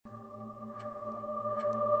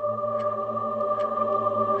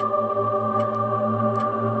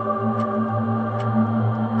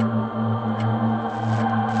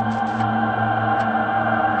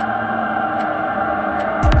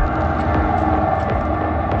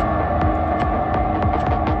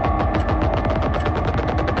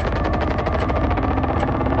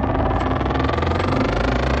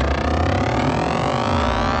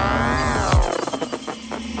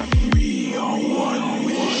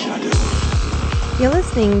You're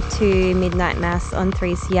listening to Midnight Mass on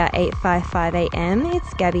 3CR 855 AM.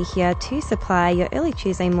 It's Gabby here to supply your early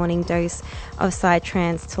Tuesday morning dose of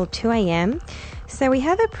Psytrance till 2 AM. So we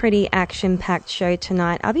have a pretty action-packed show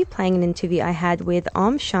tonight. I'll be playing an interview I had with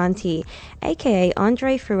Om Shanti, aka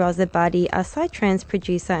Andre Firozabadi, a Psytrance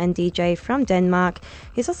producer and DJ from Denmark.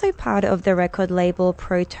 He's also part of the record label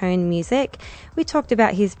Protone Music. We talked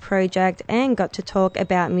about his project and got to talk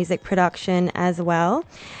about music production as well.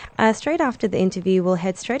 Straight after the interview, we'll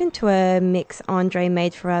head straight into a mix Andre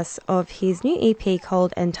made for us of his new EP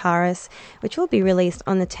called Antares, which will be released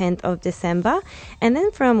on the 10th of December. And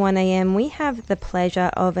then from 1 AM, we have the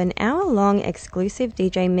pleasure of an hour-long exclusive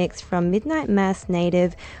DJ mix from Midnight Mass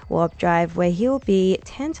native Warp Drive, where he'll be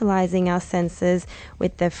tantalizing our senses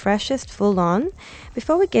with the freshest full-on.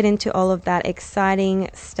 Before we get into all of that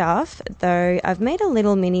exciting stuff, though, I've made a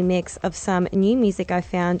little mini mix of some new music I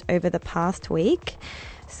found over the past week.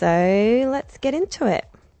 So let's get into it.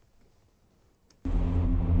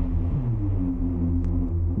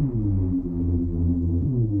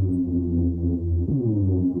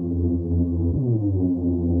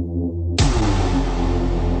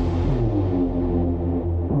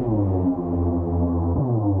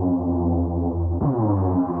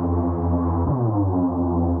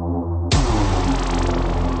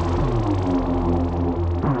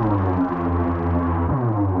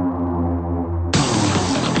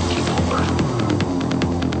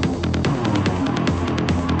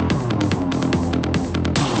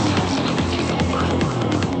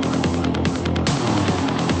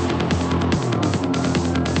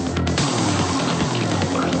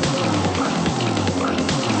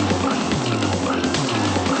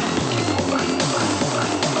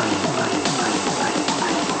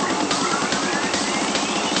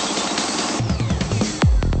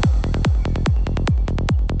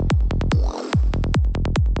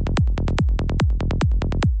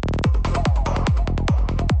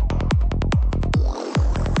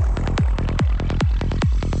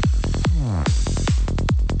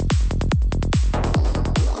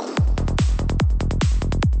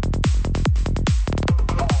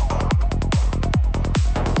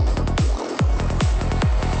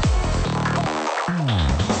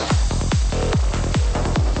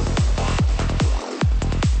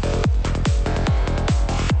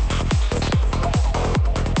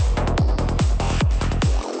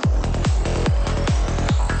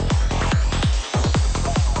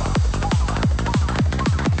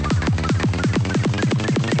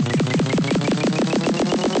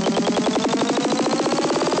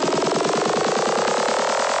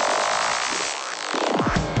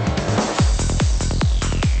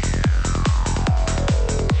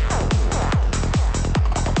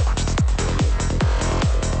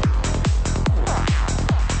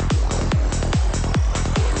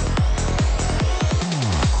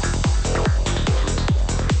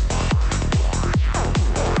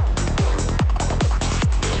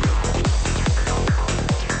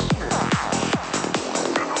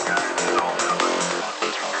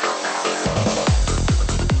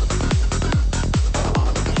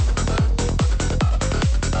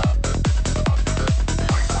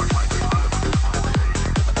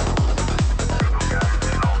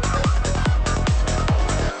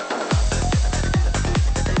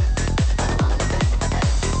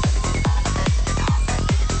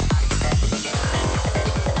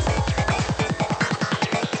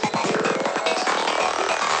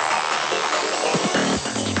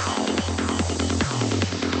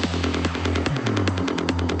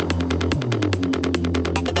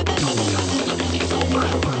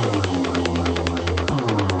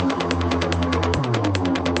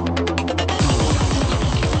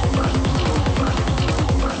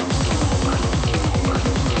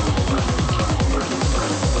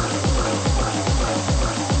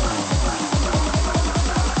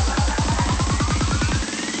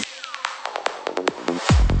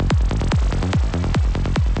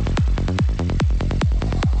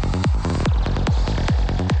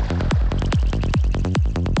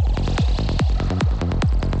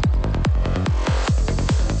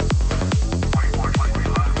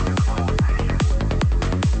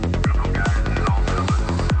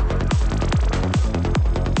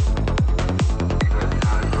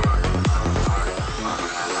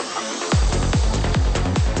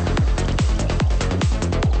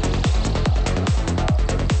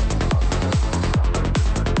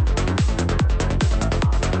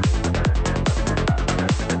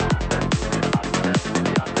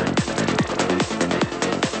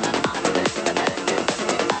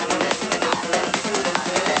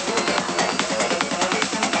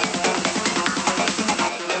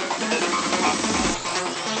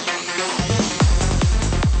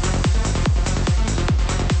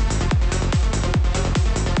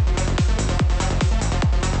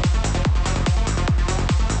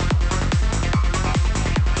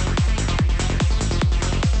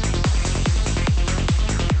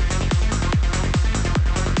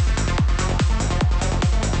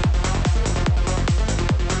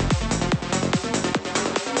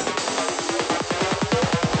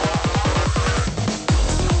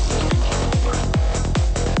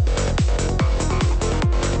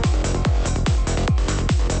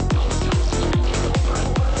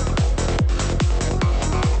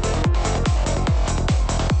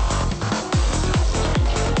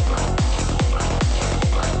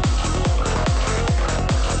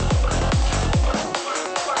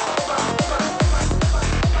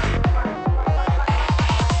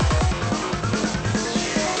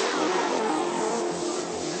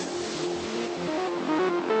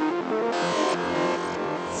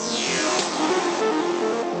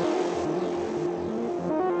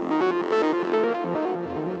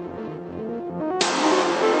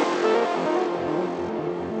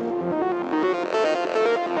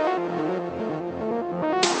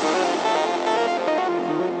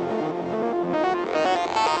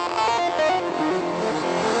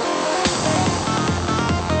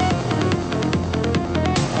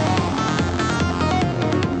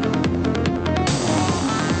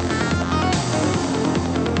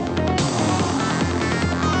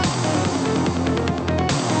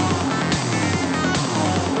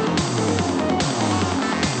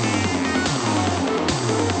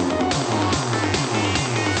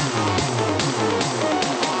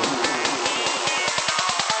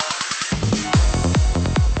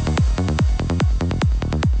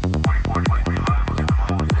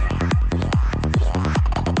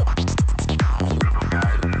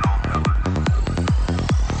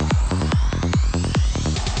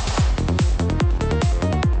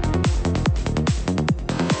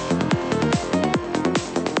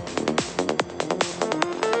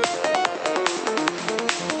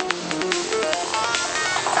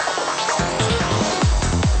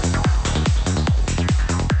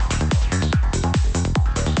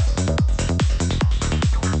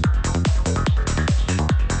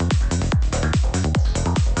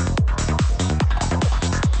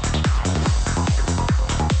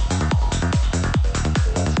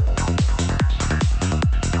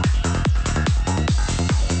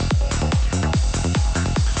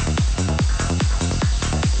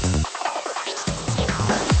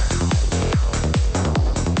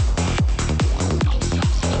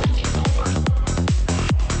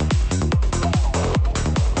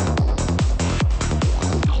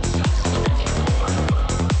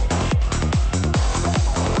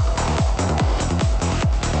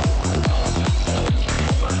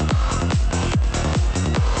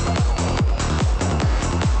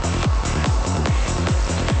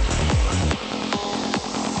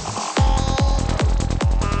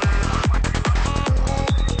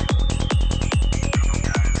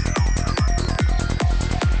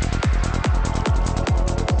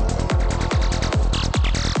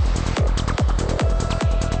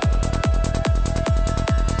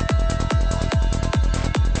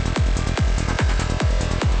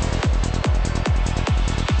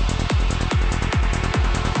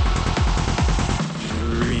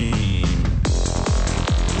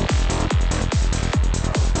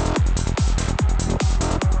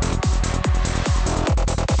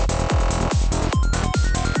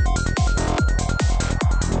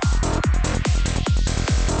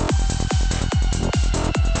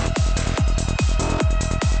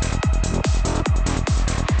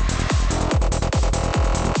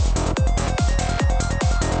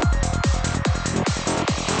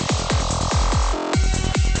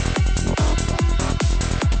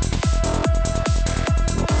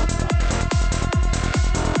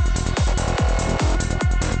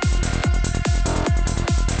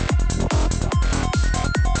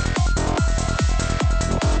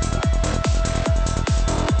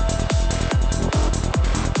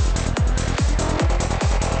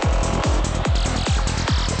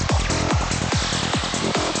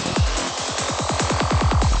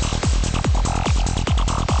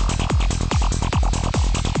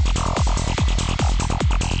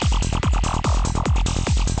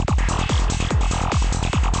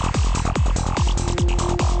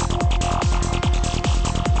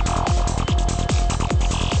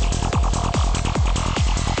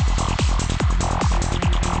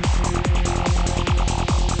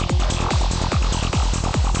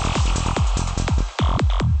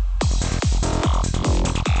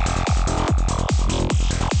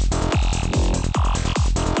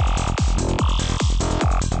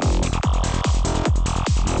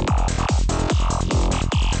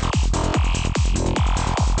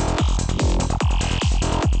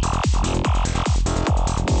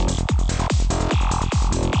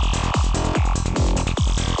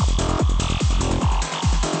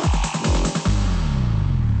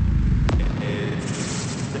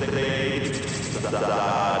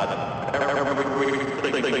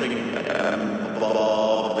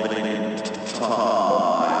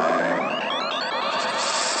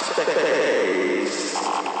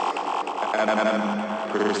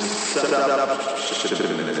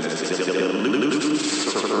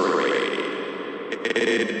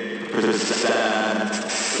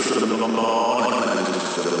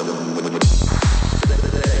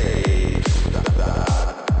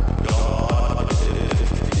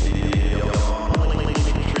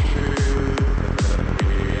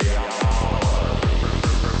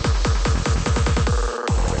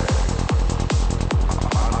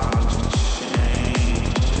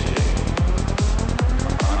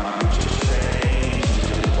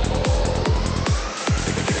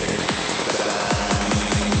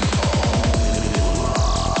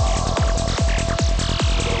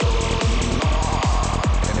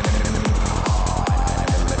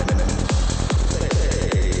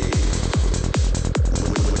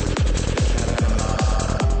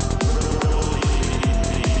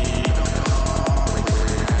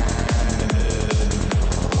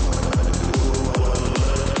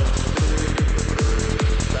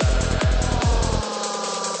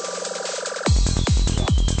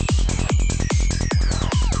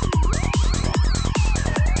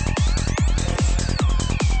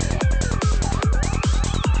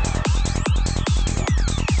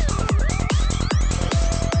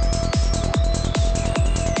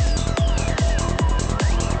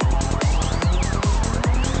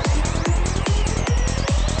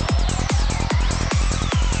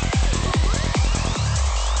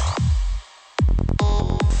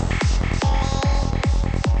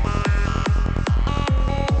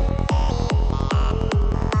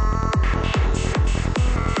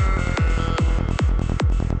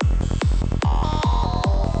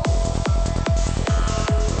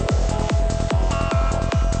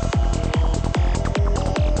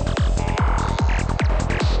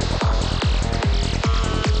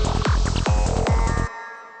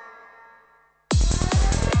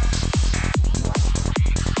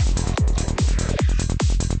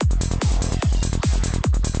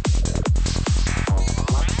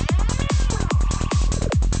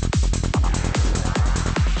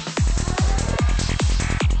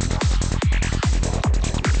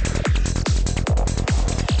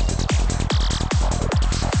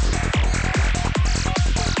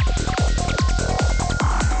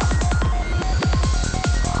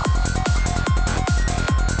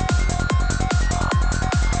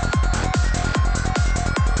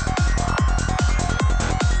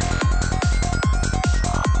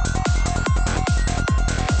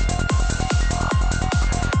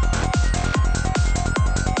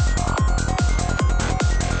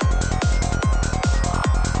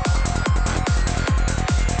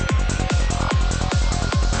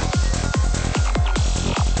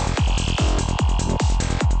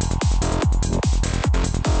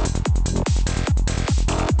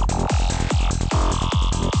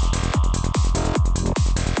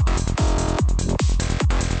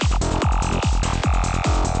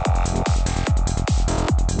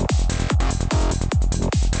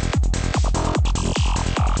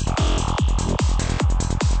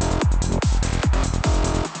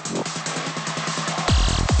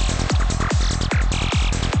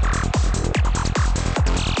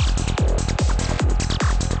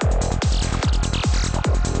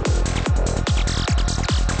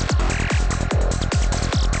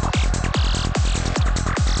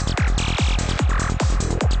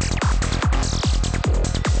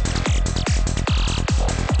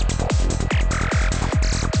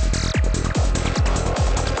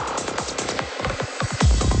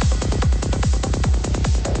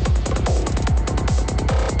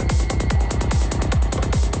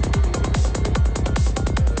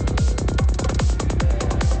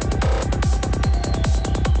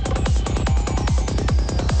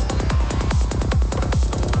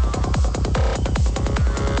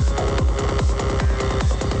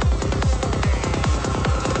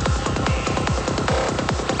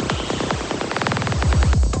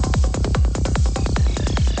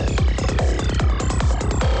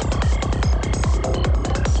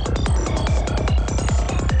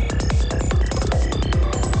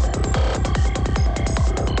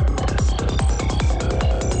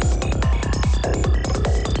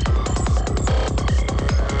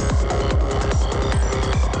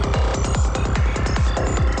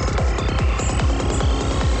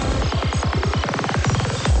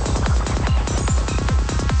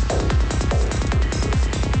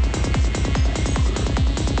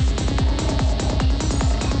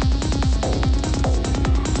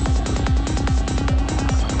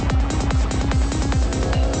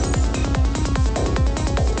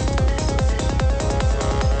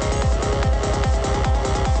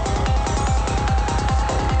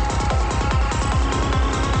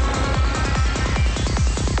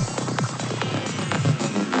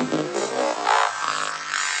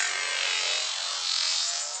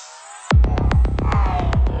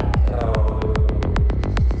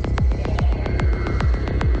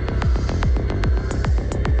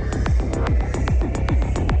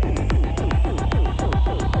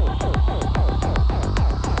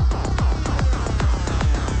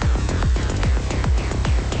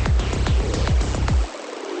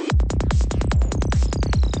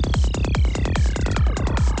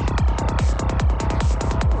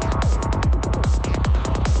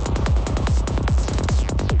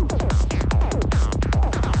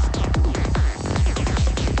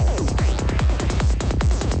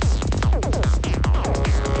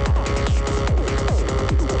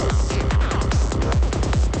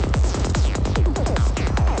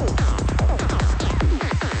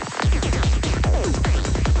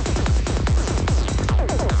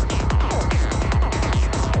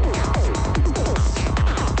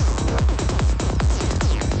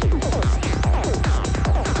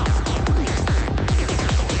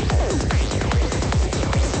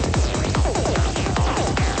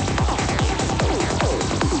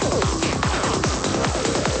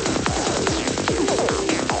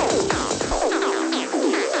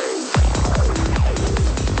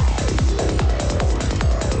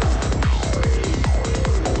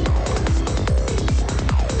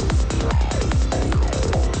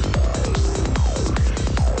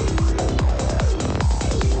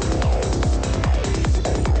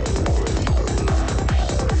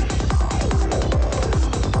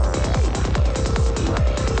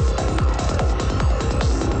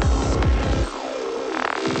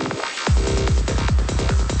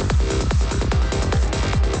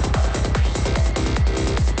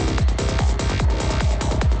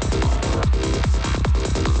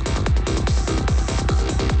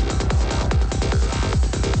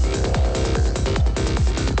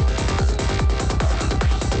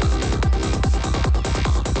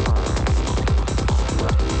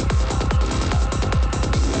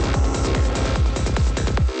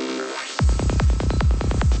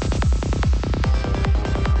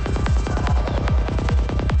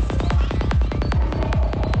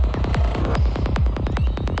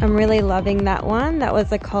 I'm really loving that one. That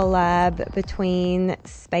was a collab between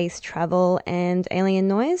Space Travel and Alien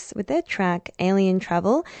Noise with their track Alien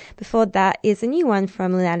Travel. Before that is a new one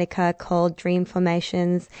from Lunatica called Dream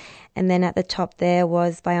Formations. And then at the top there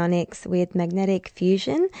was Bionics with Magnetic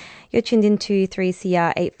Fusion. You're tuned into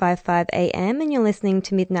 3CR 855 AM and you're listening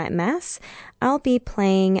to Midnight Mass. I'll be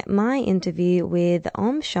playing my interview with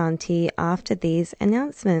Om Shanti after these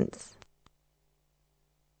announcements.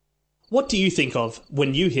 What do you think of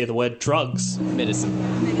when you hear the word drugs?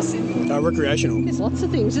 Medicine. Recreational. There's lots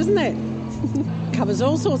of things, isn't there? Covers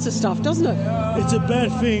all sorts of stuff, doesn't it? It's a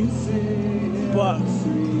bad thing, but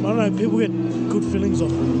I don't know, people get good feelings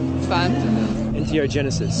off it. Fun.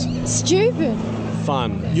 Entheogenesis. Stupid.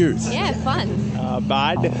 Fun. Youth. Yeah, fun.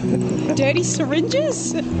 Bad. Dirty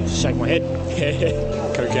syringes. Shake my head.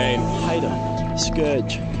 Cocaine. Hater.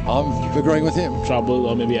 Scourge. I'm agreeing with him. Trouble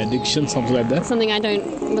or maybe addiction, something like that. Something I don't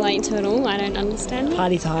relate to at all. I don't understand.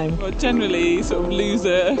 Party time. Well, generally, sort of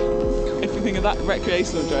loser, if you think of that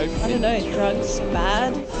recreational drug. I don't know, drugs,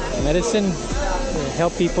 bad. Medicine,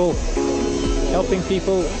 help people, helping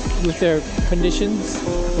people with their conditions,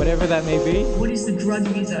 whatever that may be. What is the drug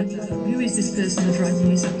user? Who is this person, the drug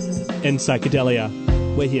user? And Psychedelia.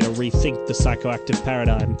 We're here to rethink the psychoactive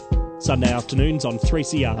paradigm. Sunday afternoons on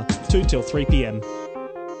 3CR, 2 till 3 p.m.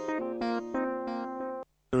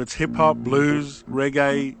 Whether it's hip-hop, blues,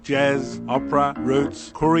 reggae, jazz, opera,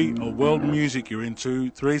 roots, curry or world music you're into,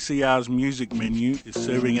 3CR's music menu is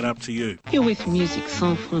serving it up to you. You're with Music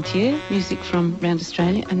Sans Frontières, music from around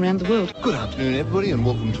Australia and around the world. Good afternoon, everybody, and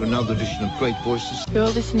welcome to another edition of Great Voices. You're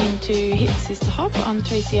listening to Hit Sister Hop on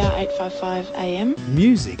 3CR 855 AM.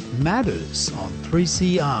 Music matters on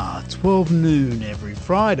 3CR, 12 noon every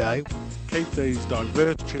Friday. Keep these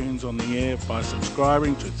diverse tunes on the air by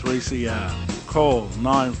subscribing to 3CR. Call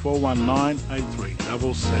 9419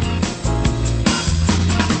 8377.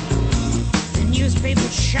 The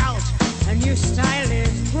newspapers shout, a new style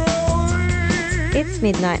is growing. It's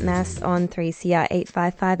Midnight Mass on 3CR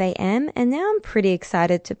 855 AM, and now I'm pretty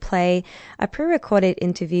excited to play a pre-recorded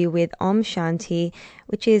interview with Om Shanti,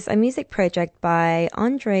 which is a music project by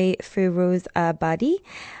Andre Firuzabadi.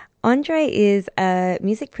 Andre is a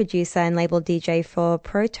music producer and label DJ for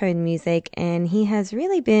Protone Music, and he has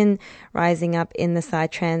really been rising up in the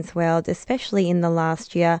psytrance world, especially in the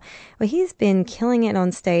last year, where he's been killing it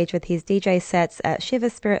on stage with his DJ sets at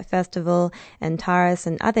Shiva Spirit Festival, Antares,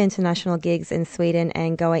 and other international gigs in Sweden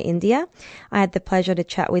and Goa, India. I had the pleasure to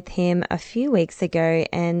chat with him a few weeks ago,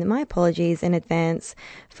 and my apologies in advance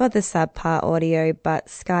for the subpar audio, but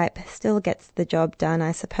Skype still gets the job done,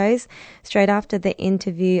 I suppose. Straight after the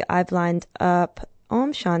interview, I've lined up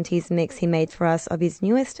Om Shanti's mix he made for us of his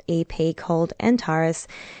newest EP called Antares,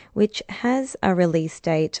 which has a release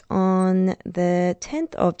date on the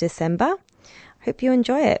 10th of December. Hope you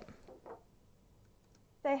enjoy it.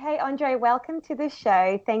 So, hey, Andre, welcome to the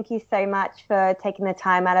show. Thank you so much for taking the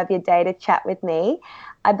time out of your day to chat with me.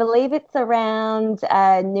 I believe it's around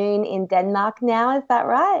noon in Denmark now. Is that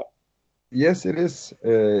right? Yes, it is.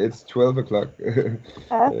 It's 12 o'clock.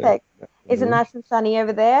 Perfect. Is it nice and sunny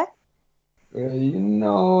over there?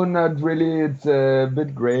 No, not really. It's a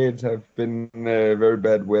bit grey. It has been very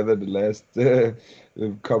bad weather the last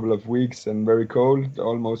couple of weeks and very cold,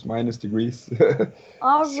 almost minus degrees.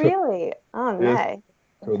 Oh, really? Oh, no. Yes.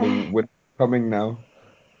 So the winter coming now.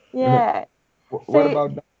 Yeah. What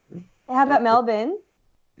about that? How about Melbourne?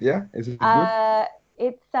 Yeah, is it good?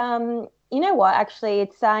 It's you know what? Actually,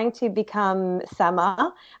 it's starting to become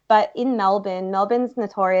summer, but in Melbourne's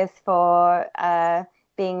notorious for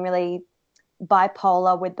being really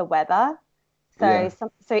bipolar with the weather. So, Yeah.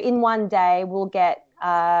 so in one day we'll get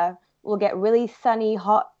really sunny,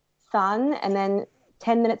 hot sun, and then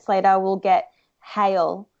 10 minutes later we'll get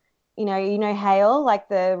hail. You know hail, like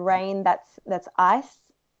the rain that's ice.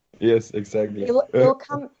 Yes, exactly. It'll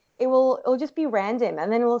come. It'll just be random,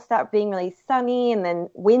 and then it will start being really sunny, and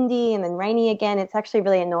then windy, and then rainy again. It's actually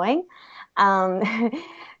really annoying. So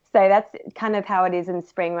that's kind of how it is in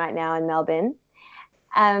spring right now in Melbourne.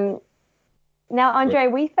 Now, Andre,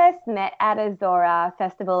 we first met at a Zora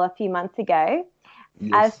festival a few months ago.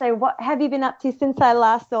 Yes. So what have you been up to since I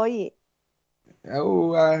last saw you?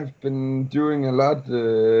 Oh, I've been doing a lot,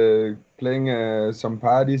 playing some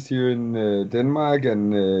parties here in Denmark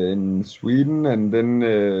and in Sweden, and then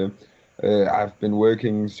I've been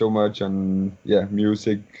working so much on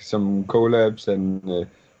music, some collabs, and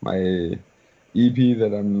my EP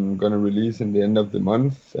that I'm gonna release in the end of the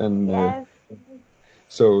month, and Yes.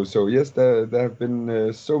 so yes, there have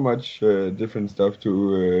been so much different stuff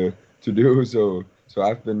to do, so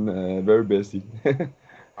I've been very busy.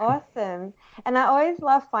 awesome. And I always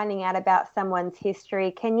love finding out about someone's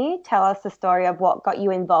history. Can you tell us the story of what got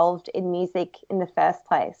you involved in music in the first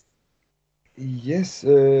place? Yes,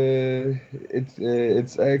 it's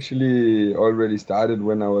actually already started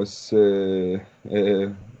when I was only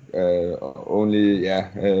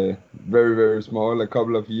very very small, a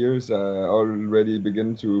couple of years. I already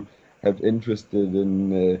began to have interested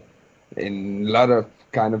in a lot of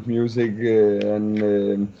kind of music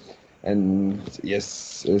and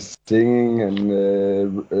yes, singing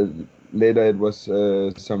and later it was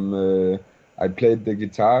some. I played the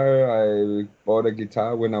guitar. I bought a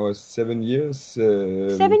guitar when I was 7 years.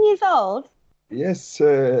 7 years old? Yes,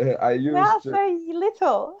 I used. Wow, so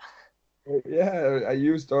little. I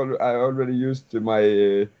already used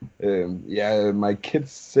my my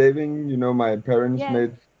kids' saving. You know, my parents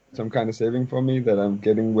made some kind of saving for me that I'm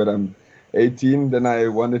getting when I'm 18. Then I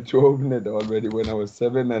wanted to open it already when I was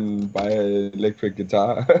 7 and buy an electric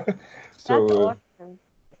guitar. So, that's awesome.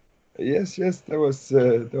 Yes, that was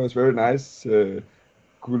very nice.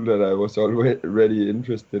 Cool that I was already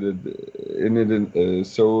interested in it in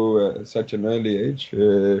such an early age.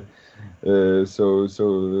 So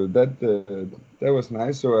that was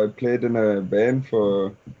nice. So I played in a band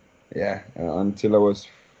for until I was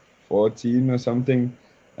 14 or something,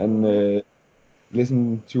 and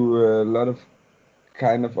listened to a lot of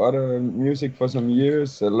kind of other music for some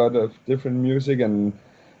years, a lot of different music, and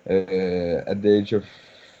at the age of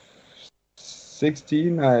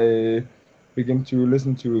 16, I began to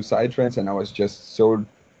listen to psytrance, and I was just sold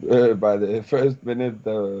by the first minute.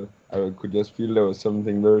 I could just feel there was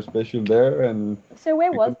something very special there. And so,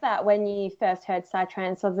 where was that when you first heard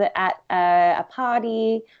psytrance? Was it at a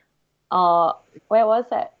party, or where was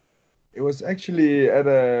it? It was actually at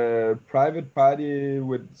a private party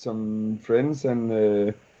with some friends, and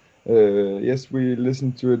yes, we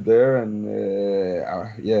listened to it there, and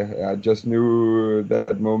I just knew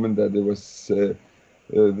that moment that it was the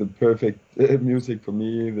perfect music for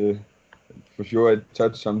me. For sure, it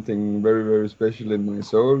touched something very, very special in my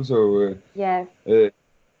soul. So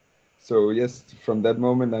so yes, from that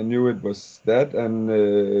moment I knew it was that,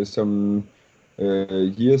 and some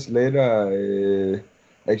years later,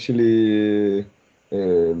 actually.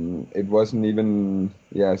 It wasn't even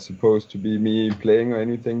supposed to be me playing or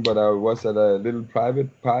anything, but I was at a little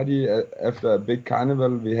private party after a big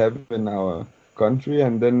carnival we have in our country,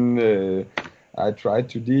 and then I tried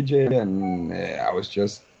to DJ, and I was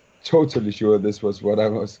just totally sure this was what I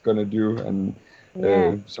was gonna do. And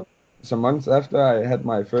some months after, I had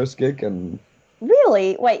my first gig. And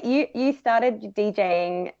really, wait, you started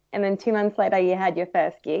DJing, and then 2 months later you had your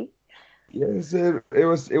first gig? Yes, it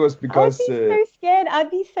was because I'd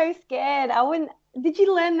be so scared. I wouldn't. Did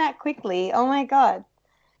you learn that quickly? Oh my God.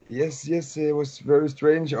 Yes, it was very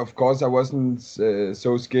strange. Of course, I wasn't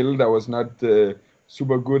so skilled. I was not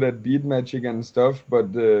super good at beat matching and stuff,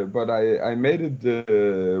 but I made it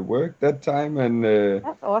work that time, and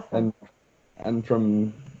that's awesome. And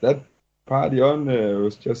from that party on, it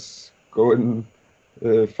was just going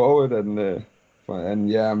forward, and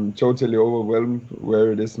I'm totally overwhelmed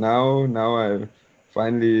where it is now. Now I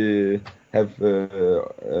finally have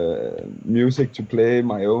music to play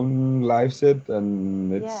my own live set,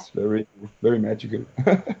 and it's very, very magical.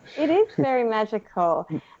 It is very magical.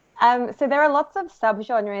 So there are lots of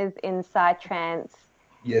subgenres in psytrance.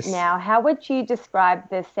 Yes. Now, how would you describe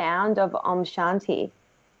the sound of Om Shanti?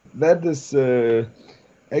 That is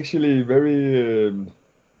actually very,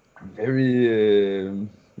 very.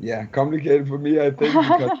 Complicated for me, I think,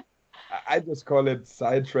 because I just call it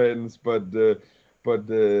psytrance, but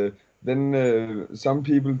then some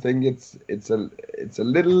people think it's a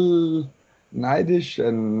little nightish,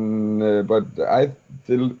 and but I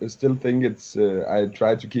still think it's. I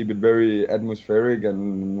try to keep it very atmospheric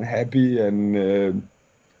and happy, and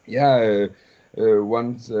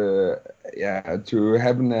want to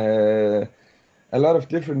happen. A lot of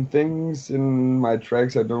different things in my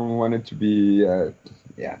tracks. I don't want it to be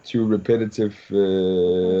too repetitive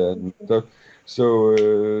and stuff. So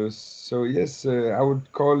yes, I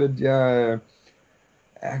would call it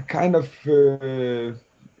kind of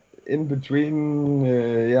in between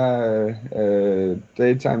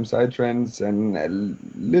daytime psytrance and a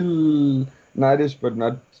little nightish, but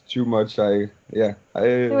not too much. So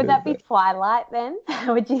would that be Twilight then?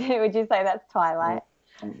 would you say that's Twilight?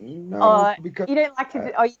 No, or because you don't like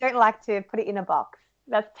to, or you don't like to put it in a box.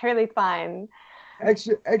 That's totally fine.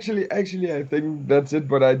 Actually, I think that's it.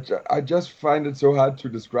 But I just find it so hard to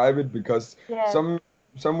describe it, because some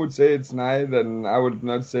would say it's night, and I would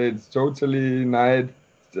not say it's totally night.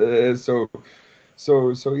 So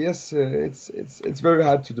So yes, it's very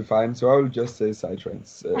hard to define. So I will just say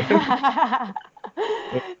psytrance.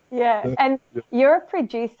 Yeah, and you're a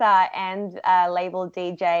producer and label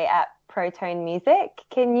DJ at Protone Music.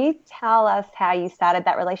 Can you tell us how you started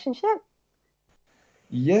that relationship?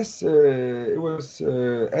 Yes, it was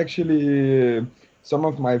actually some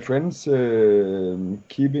of my friends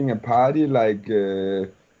keeping a party like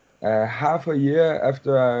half a year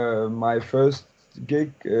after my first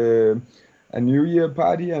gig, a New Year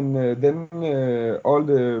party, and then all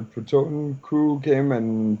the Proton crew came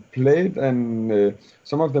and played, and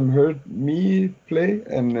some of them heard me play,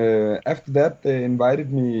 and after that they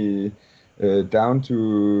invited me down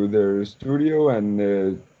to their studio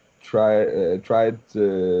and tried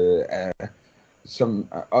some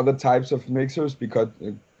other types of mixers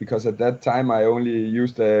because at that time I only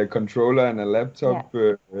used a controller and a laptop.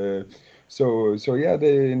 Yeah. So yeah,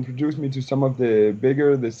 they introduced me to some of the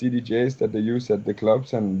CDJs that they use at the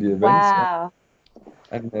clubs and the events. Wow.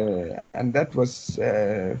 And that was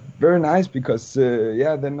very nice because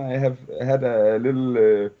then I have had a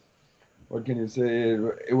little what can you say?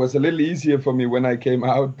 It was a little easier for me when I came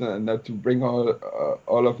out not to bring all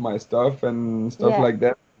of my stuff and stuff like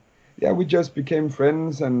that. Yeah, we just became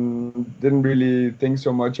friends and didn't really think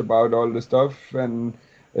so much about all the stuff. And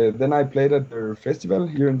then I played at their festival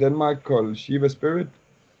here in Denmark called Shiva Spirit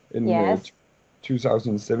in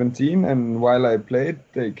 2017. And while I played,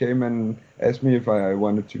 they came and asked me if I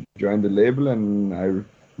wanted to join the label, and I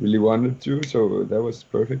really wanted to. So that was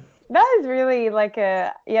perfect. That is really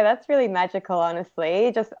that's really magical,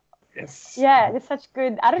 honestly. Just it's such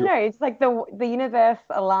good. I don't know. It's like the universe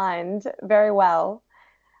aligned very well.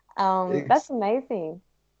 That's amazing.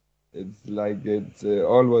 It's like it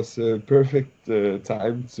all was perfect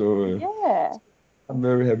time. So I'm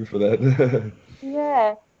very happy for that.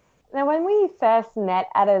 Yeah. Now, when we first met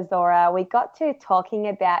at Azora, we got to talking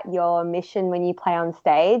about your mission when you play on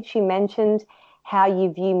stage. You mentioned how you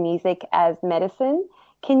view music as medicine.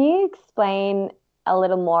 Can you explain a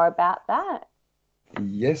little more about that?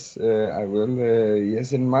 Yes, I will.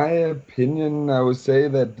 Yes, in my opinion, I would say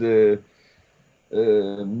that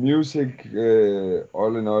music,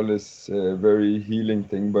 all in all, is a very healing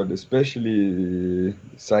thing, but especially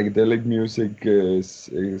psychedelic music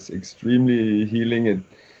is extremely healing.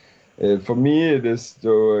 For me, it is,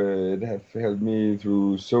 though it has helped me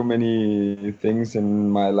through so many things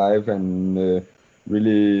in my life and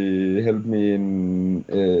really helped me in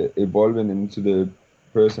evolving into the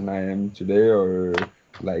person I am today, or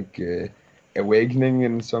like awakening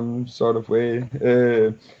in some sort of way.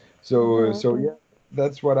 So yeah,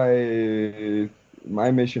 that's what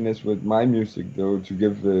my mission is with my music, though, to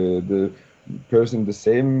give the person the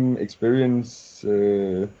same experience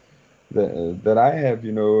that I have,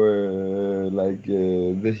 the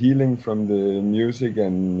healing from the music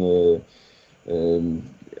and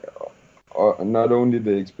not only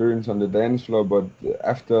the experience on the dance floor, but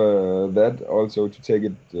after that also to take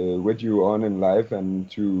it with you on in life and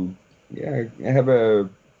to have a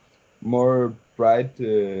more bright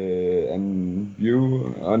and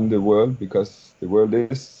view on the world, because the world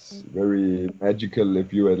is very magical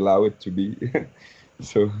if you allow it to be.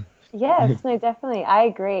 So yes, no, definitely, I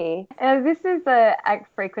agree. This is a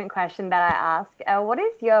frequent question that I ask. What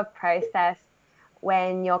is your process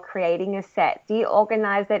when you're creating a set? Do you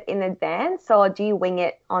organize it in advance or do you wing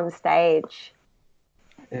it on stage?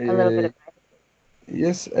 A little bit of both.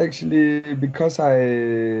 Yes, actually, because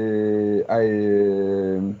I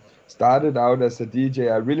started out as a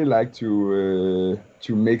DJ, I really like to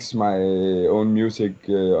mix my own music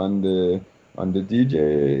on the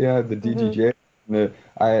DJ, the DJJ.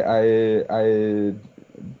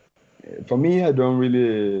 For me, I don't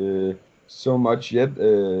really so much yet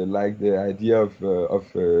like the idea of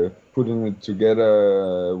putting it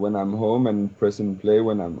together when I'm home and press and play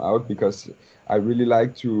when I'm out, because I really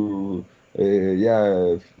like to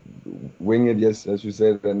wing it, yes, as you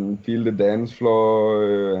said, and feel the dance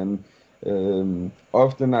floor. And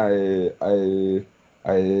often I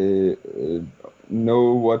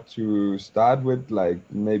know what to start with, like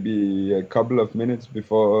maybe a couple of minutes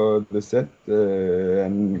before the set,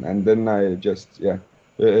 and then I just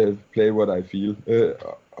play what I feel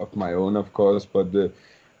of my own, of course. But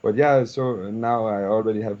yeah, so now I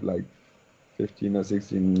already have like 15 or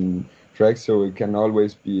 16 tracks, so it can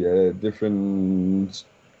always be a different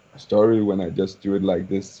story when I just do it like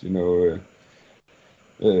this, I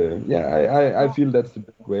feel that's the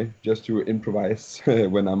best way, just to improvise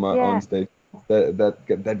when I'm on stage.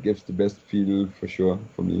 That gives the best feel for sure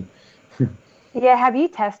for me. Yeah, have you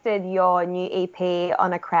tested your new EP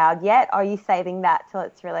on a crowd yet? Or are you saving that till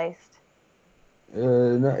it's released?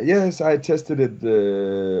 Yes, I tested it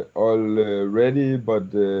already,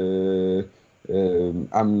 but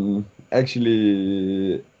I'm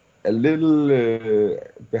actually a little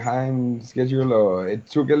behind schedule, or it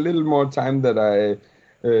took a little more time than I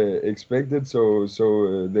expected. So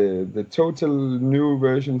the total new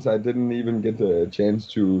versions, I didn't even get a chance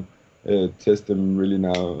to test them really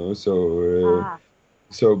now.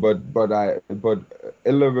 But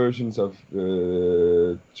elder versions of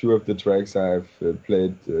two of the tracks I've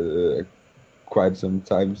played quite some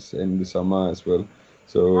times in the summer as well.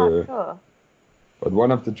 So, cool. But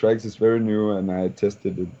one of the tracks is very new, and I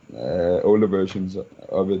tested it, older versions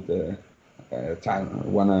of it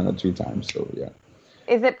one or two times. So yeah.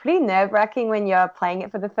 Is it pretty nerve-wracking when you're playing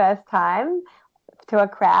it for the first time to a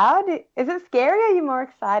crowd? Is it scary, or are you more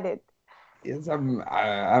excited? Yes,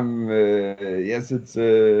 yes, it's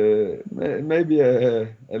maybe a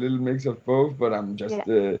little mix of both, but I'm just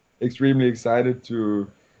extremely excited to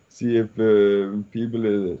see if people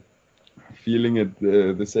are feeling it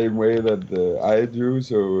the same way that I do.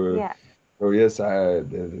 So yes,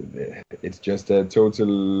 it's just a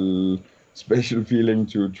total special feeling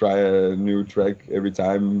to try a new track every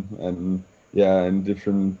time, and in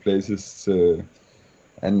different places.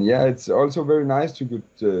 And it's also very nice to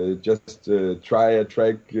just try a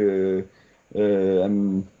track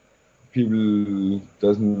and people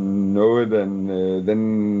doesn't know it, and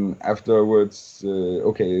then afterwards,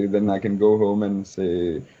 then I can go home and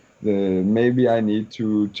say maybe I need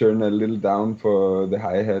to turn a little down for the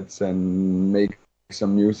hi-hats and make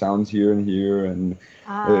some new sounds here and here, and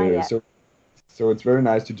so it's very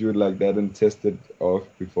nice to do it like that and test it off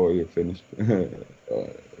before you're finished.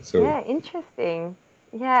 Interesting.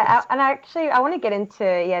 Yeah, and actually, I want to get into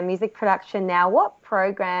music production now. What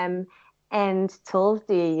program and tools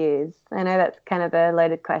do you use? I know that's kind of a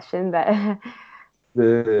loaded question, but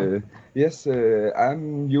yes,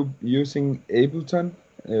 I'm using Ableton,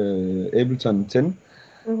 Ableton 10,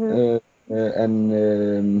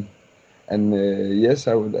 and yes,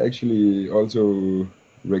 I would actually also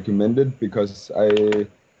recommend it, because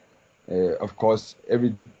of course,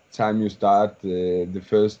 every time you start, the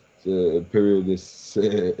first period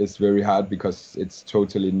is very hard because it's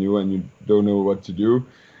totally new and you don't know what to do.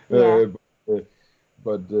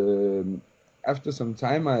 But after some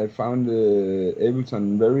time, I found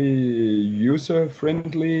Ableton very user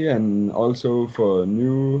friendly, and also for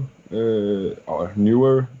new or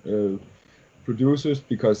newer producers,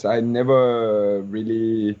 because I never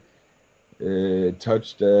really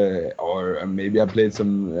touched or maybe I played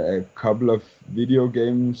a couple of video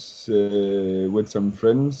games with some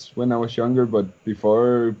friends when I was younger, but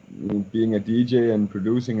before being a DJ and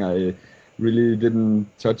producing, I really didn't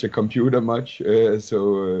touch a computer much,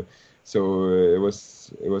 so it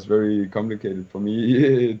was very complicated for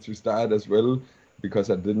me to start as well, because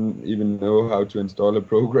I didn't even know how to install a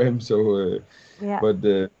program.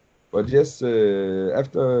 But yes,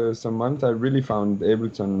 after some months, I really found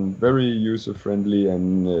Ableton very user-friendly,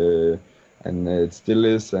 and it still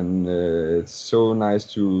is, and it's so nice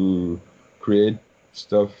to create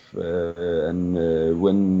stuff, and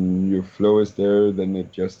when your flow is there, then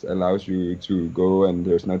it just allows you to go, and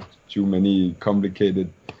there's not too many complicated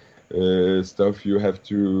stuff you have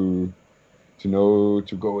to know,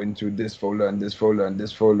 to go into this folder and this folder and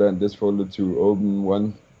this folder and this folder to open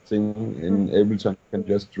one thing. In Ableton, you can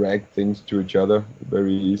just drag things to each other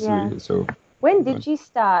very easily. So when did you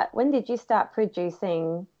start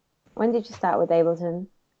producing? When did you start with Ableton?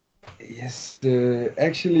 Yes,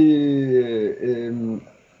 actually,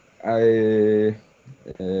 I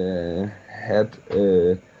had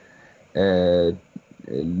a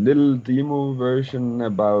little demo version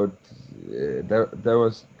about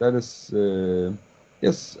that is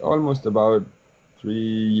yes, almost about 3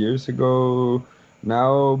 years ago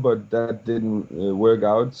now, but that didn't work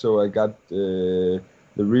out, so I got the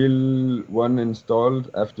real one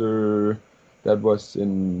installed after. That was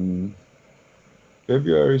in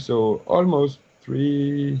February, so almost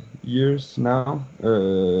 3 years now.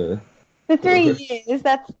 For 3 years,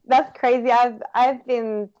 that's crazy. I've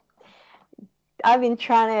been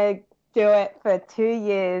trying to do it for 2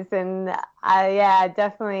 years, and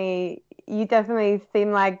you definitely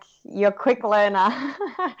seem like you're a quick learner.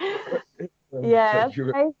 That's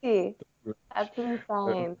crazy. That's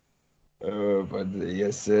insane. But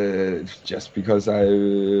yes, just because I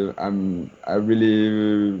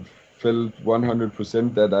really felt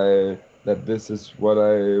 100% that this is what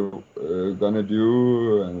I gonna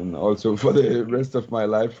do, and also for the rest of my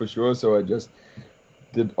life for sure. So I just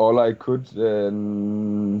did all I could,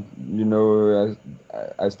 and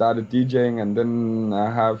I started DJing, and then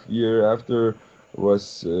a half year after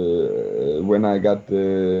was when I got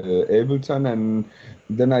the Ableton, and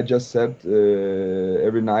then I just sat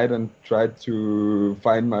every night and tried to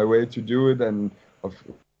find my way to do it. And of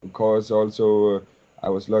course, also I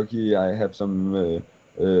was lucky. I have some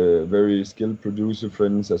very skilled producer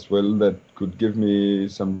friends as well that could give me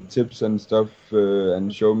some tips and stuff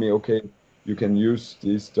and show me, okay, you can use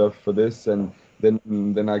this stuff for this, and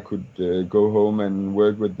then I could go home and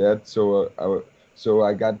work with that. So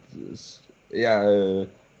I got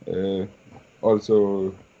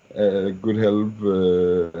also good help,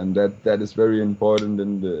 and that is very important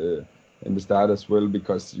in the start as well,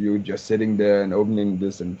 because you're just sitting there and opening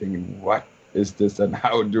this and thinking, what is this and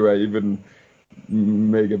how do I even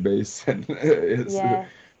make a bass? And yeah.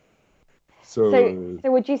 So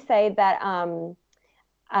would you say that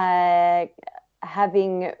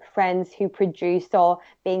having friends who produce or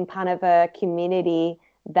being part of a community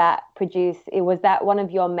that produce, was that one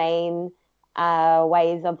of your main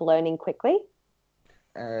ways of learning quickly?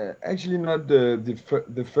 Actually, not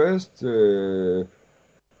the first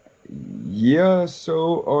year or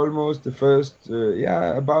so, almost the first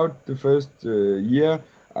about the first year,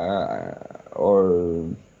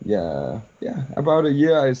 about a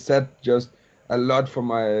year. I sat just a lot for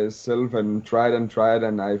myself and tried,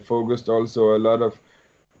 and I focused also a lot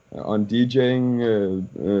on DJing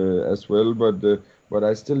as well. But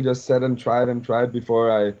I still just sat and tried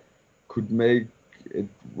before I could make it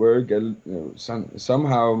work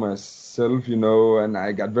somehow myself, and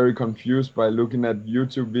I got very confused by looking at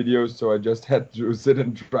YouTube videos, so I just had to sit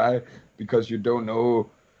and try, because you don't know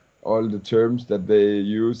all the terms that they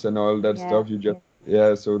use and all that stuff. You just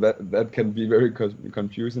so that can be very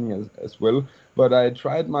confusing as well. But I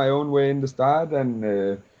tried my own way in the start, and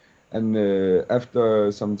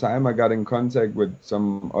after some time I got in contact with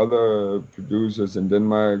some other producers in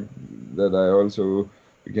Denmark that I also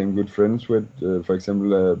became good friends with. For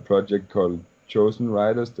example, a project called Chosen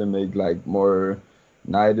Riders. They make like more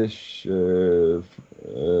nightish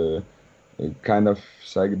kind of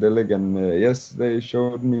psychedelic, and yes, they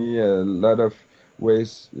showed me a lot of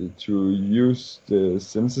ways to use the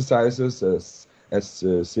synthesizers as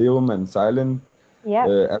Serum and Silent.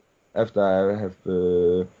 After I have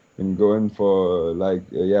been going for like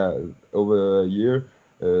over a year,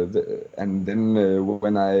 and then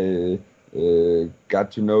when I got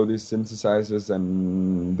to know these synthesizers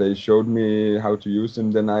and they showed me how to use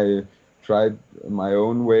them, then I tried my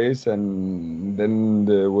own ways, and then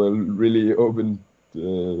the world really opened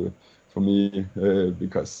for me,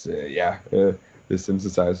 because the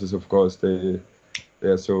synthesizers, of course,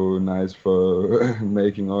 they're so nice for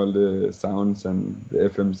making all the sounds and the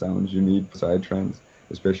FM sounds you need for psytrance,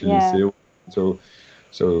 especially Zero.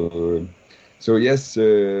 So yes,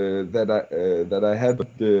 that I had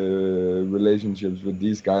the relationships with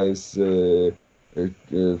these guys,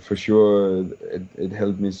 for sure, it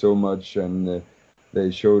helped me so much, and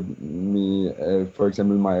they showed me, for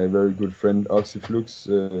example, my very good friend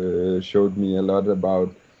Oxyflux showed me a lot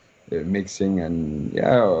about mixing, and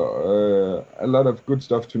a lot of good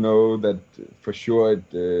stuff to know. That for sure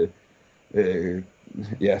it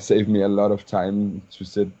saved me a lot of time to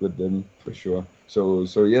sit with them, for sure. So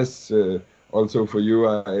yes, also for you,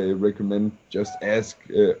 I recommend just ask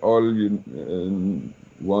all you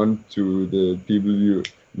want to the people you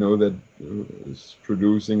know that is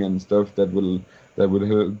producing and stuff. That will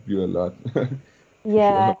help you a lot.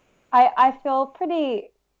 Yeah, sure. I feel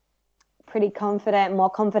pretty confident, more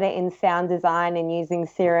confident in sound design and using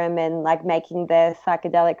Serum and like making the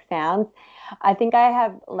psychedelic sounds. I think I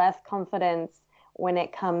have less confidence when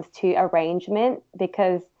it comes to arrangement,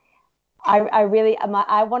 because I really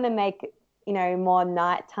want to make more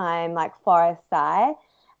nighttime, like forest side.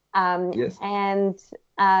 Yes. And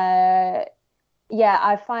I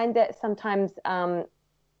find it sometimes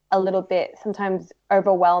a little bit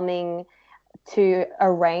overwhelming to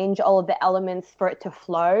arrange all of the elements for it to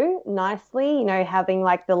flow nicely, having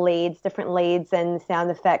like the different leads and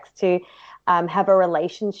sound effects to have a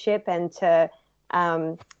relationship and to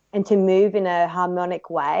move in a harmonic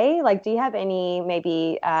way. Like, do you have any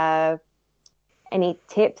maybe any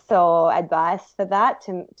tips or advice for that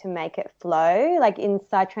to make it flow? Like in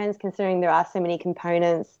psytrance, considering there are so many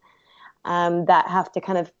components that have to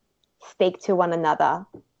kind of speak to one another.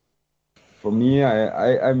 For me,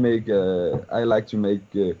 I like to make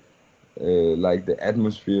like the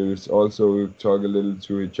atmospheres also talk a little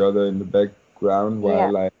to each other in the background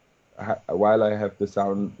while I have the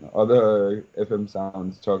sound, other FM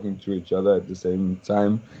sounds talking to each other at the same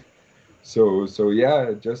time. So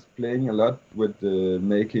just playing a lot with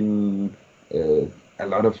making a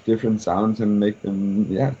lot of different sounds and make them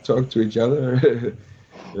talk to each other.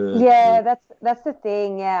 That's the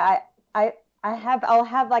thing. Yeah, I'll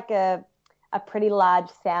have like a pretty large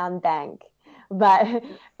sound bank, but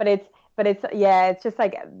it's just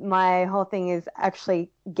like my whole thing is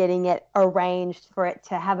actually getting it arranged for it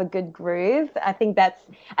to have a good groove. I think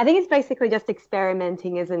it's basically just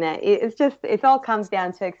experimenting, isn't it? It all comes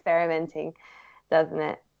down to experimenting, doesn't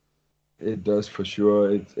it? It does for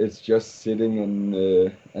sure. It's just sitting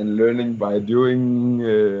and learning by doing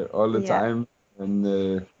all the time,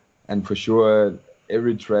 and for sure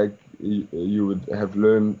every track you would have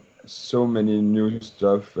learned so many new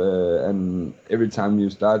stuff, and every time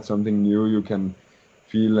you start something new, you can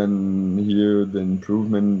feel and hear the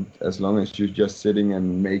improvement as long as you're just sitting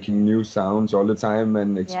and making new sounds all the time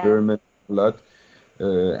and experiment a lot,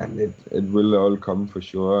 and it will all come for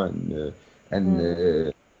sure.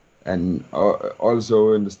 And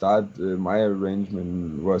also in the start, my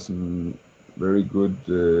arrangement wasn't very good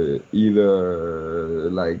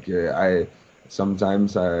either. Like I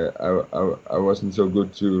sometimes I wasn't so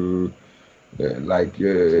good to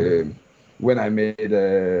when I made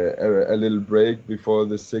a little break before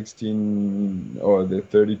the 16 or the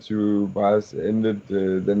 32 bars ended,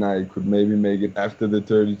 then I could maybe make it after the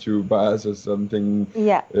 32 bars or something.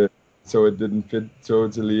 Yeah. So it didn't fit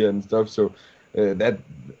totally and stuff. So that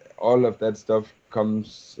all of that stuff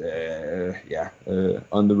comes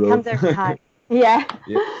on the road. Comes over time. Yeah.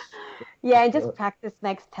 Yeah, and just practice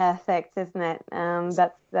makes perfect, isn't it?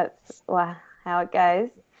 That's how it goes.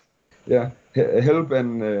 Yeah, help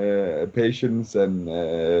and patience and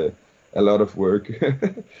a lot of work.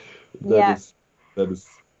 That is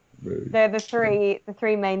very. They're the three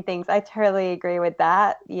main things. I totally agree with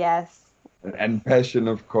that. Yes. And passion,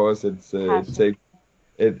 of course. It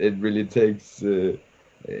really takes and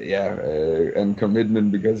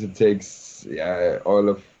commitment, because it takes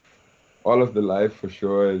all of the life for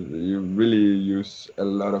sure. You really use a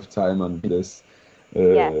lot of time on this.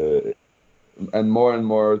 And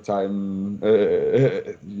more time,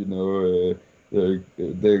 there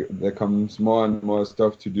comes more and more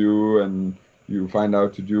stuff to do, and you find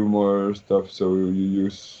out to do more stuff, so you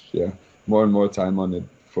use more and more time on it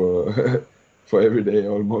for every day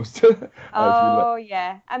almost.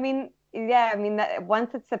 That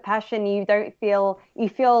once it's a passion, you feel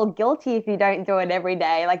guilty if you don't do it every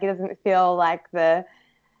day. Like, it doesn't feel like it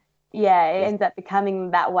ends up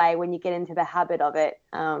becoming that way when you get into the habit of it.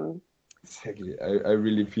 Exactly. I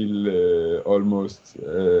really feel almost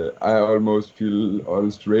feel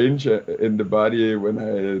all strange in the body when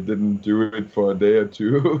I didn't do it for a day or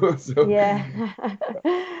two. So. Yeah.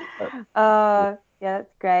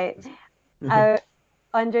 That's great.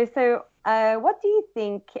 Andre, so what do you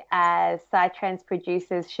think psytrance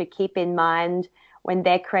producers should keep in mind when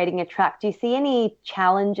they're creating a track? Do you see any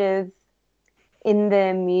challenges in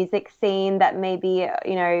the music scene that maybe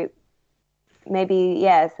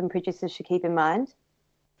some producers should keep in mind?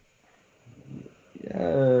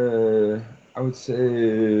 Yeah, I would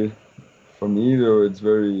say for me though, it's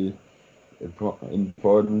very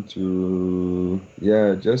important to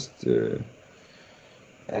just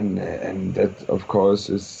and that of course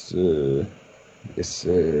is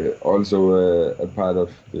also a part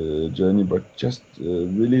of the journey, but just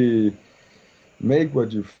really make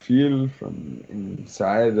what you feel from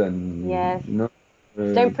inside, and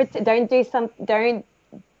don't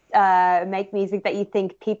make music that you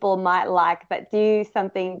think people might like, but do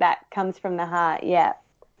something that comes from the heart. Yeah.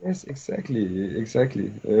 Yes, exactly.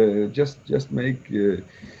 Just make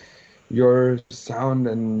your sound,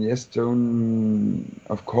 and don't.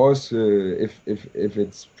 Of course, if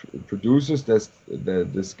it's producers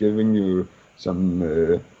that's giving you some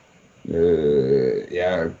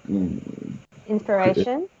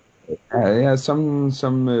inspiration.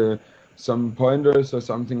 Some pointers or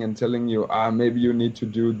something, and telling you, maybe you need to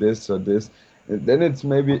do this or this. Then it's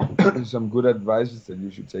maybe some good advices that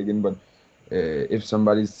you should take in. But if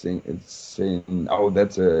somebody's saying, oh,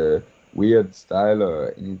 that's a weird style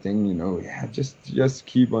or anything, just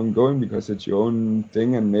keep on going, because it's your own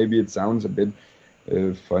thing, and maybe it sounds a bit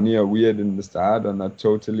funny or weird in the start, or not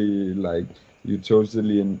totally like you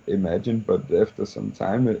totally imagined. But after some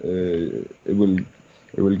time, it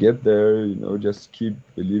will get there. Just keep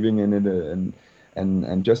believing in it,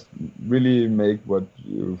 and just really make what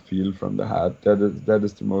you feel from the heart. That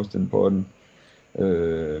is the most important.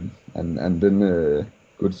 And then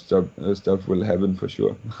good stuff will happen for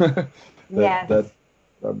sure. That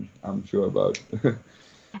I'm sure about.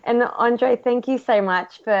 And Andre, thank you so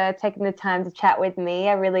much for taking the time to chat with me.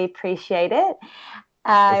 I really appreciate it.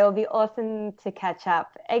 It will be awesome to catch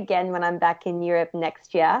up again when I'm back in Europe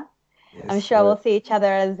next year. Yes, I'm sure we'll see each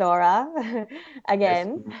other at Zora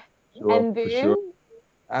again. Yes, sure, and Boom. Sure.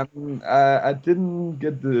 I didn't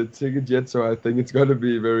get the ticket yet, so I think it's gonna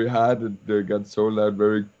be very hard. It got sold out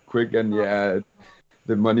very quick, and yeah,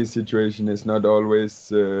 the money situation is not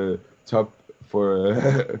always top for.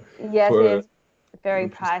 Yes, for, it is very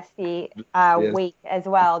pricey yes. week as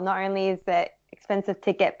well. Not only is it expensive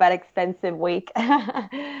ticket, but expensive week.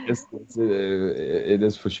 Yes, it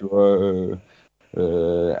is for sure.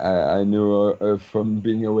 I knew from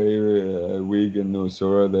being away a week in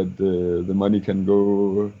Nosora that the money can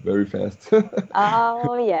go very fast.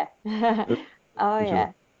 Oh yeah, oh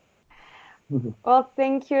yeah. Well,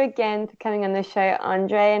 thank you again for coming on the show,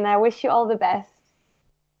 Andre, and I wish you all the best.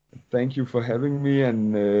 Thank you for having me,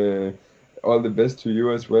 and all the best to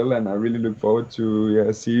you as well. And I really look forward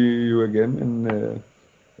to see you again, and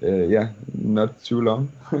not too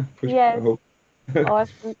long. Yes. I hope.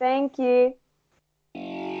 Awesome. Thank you.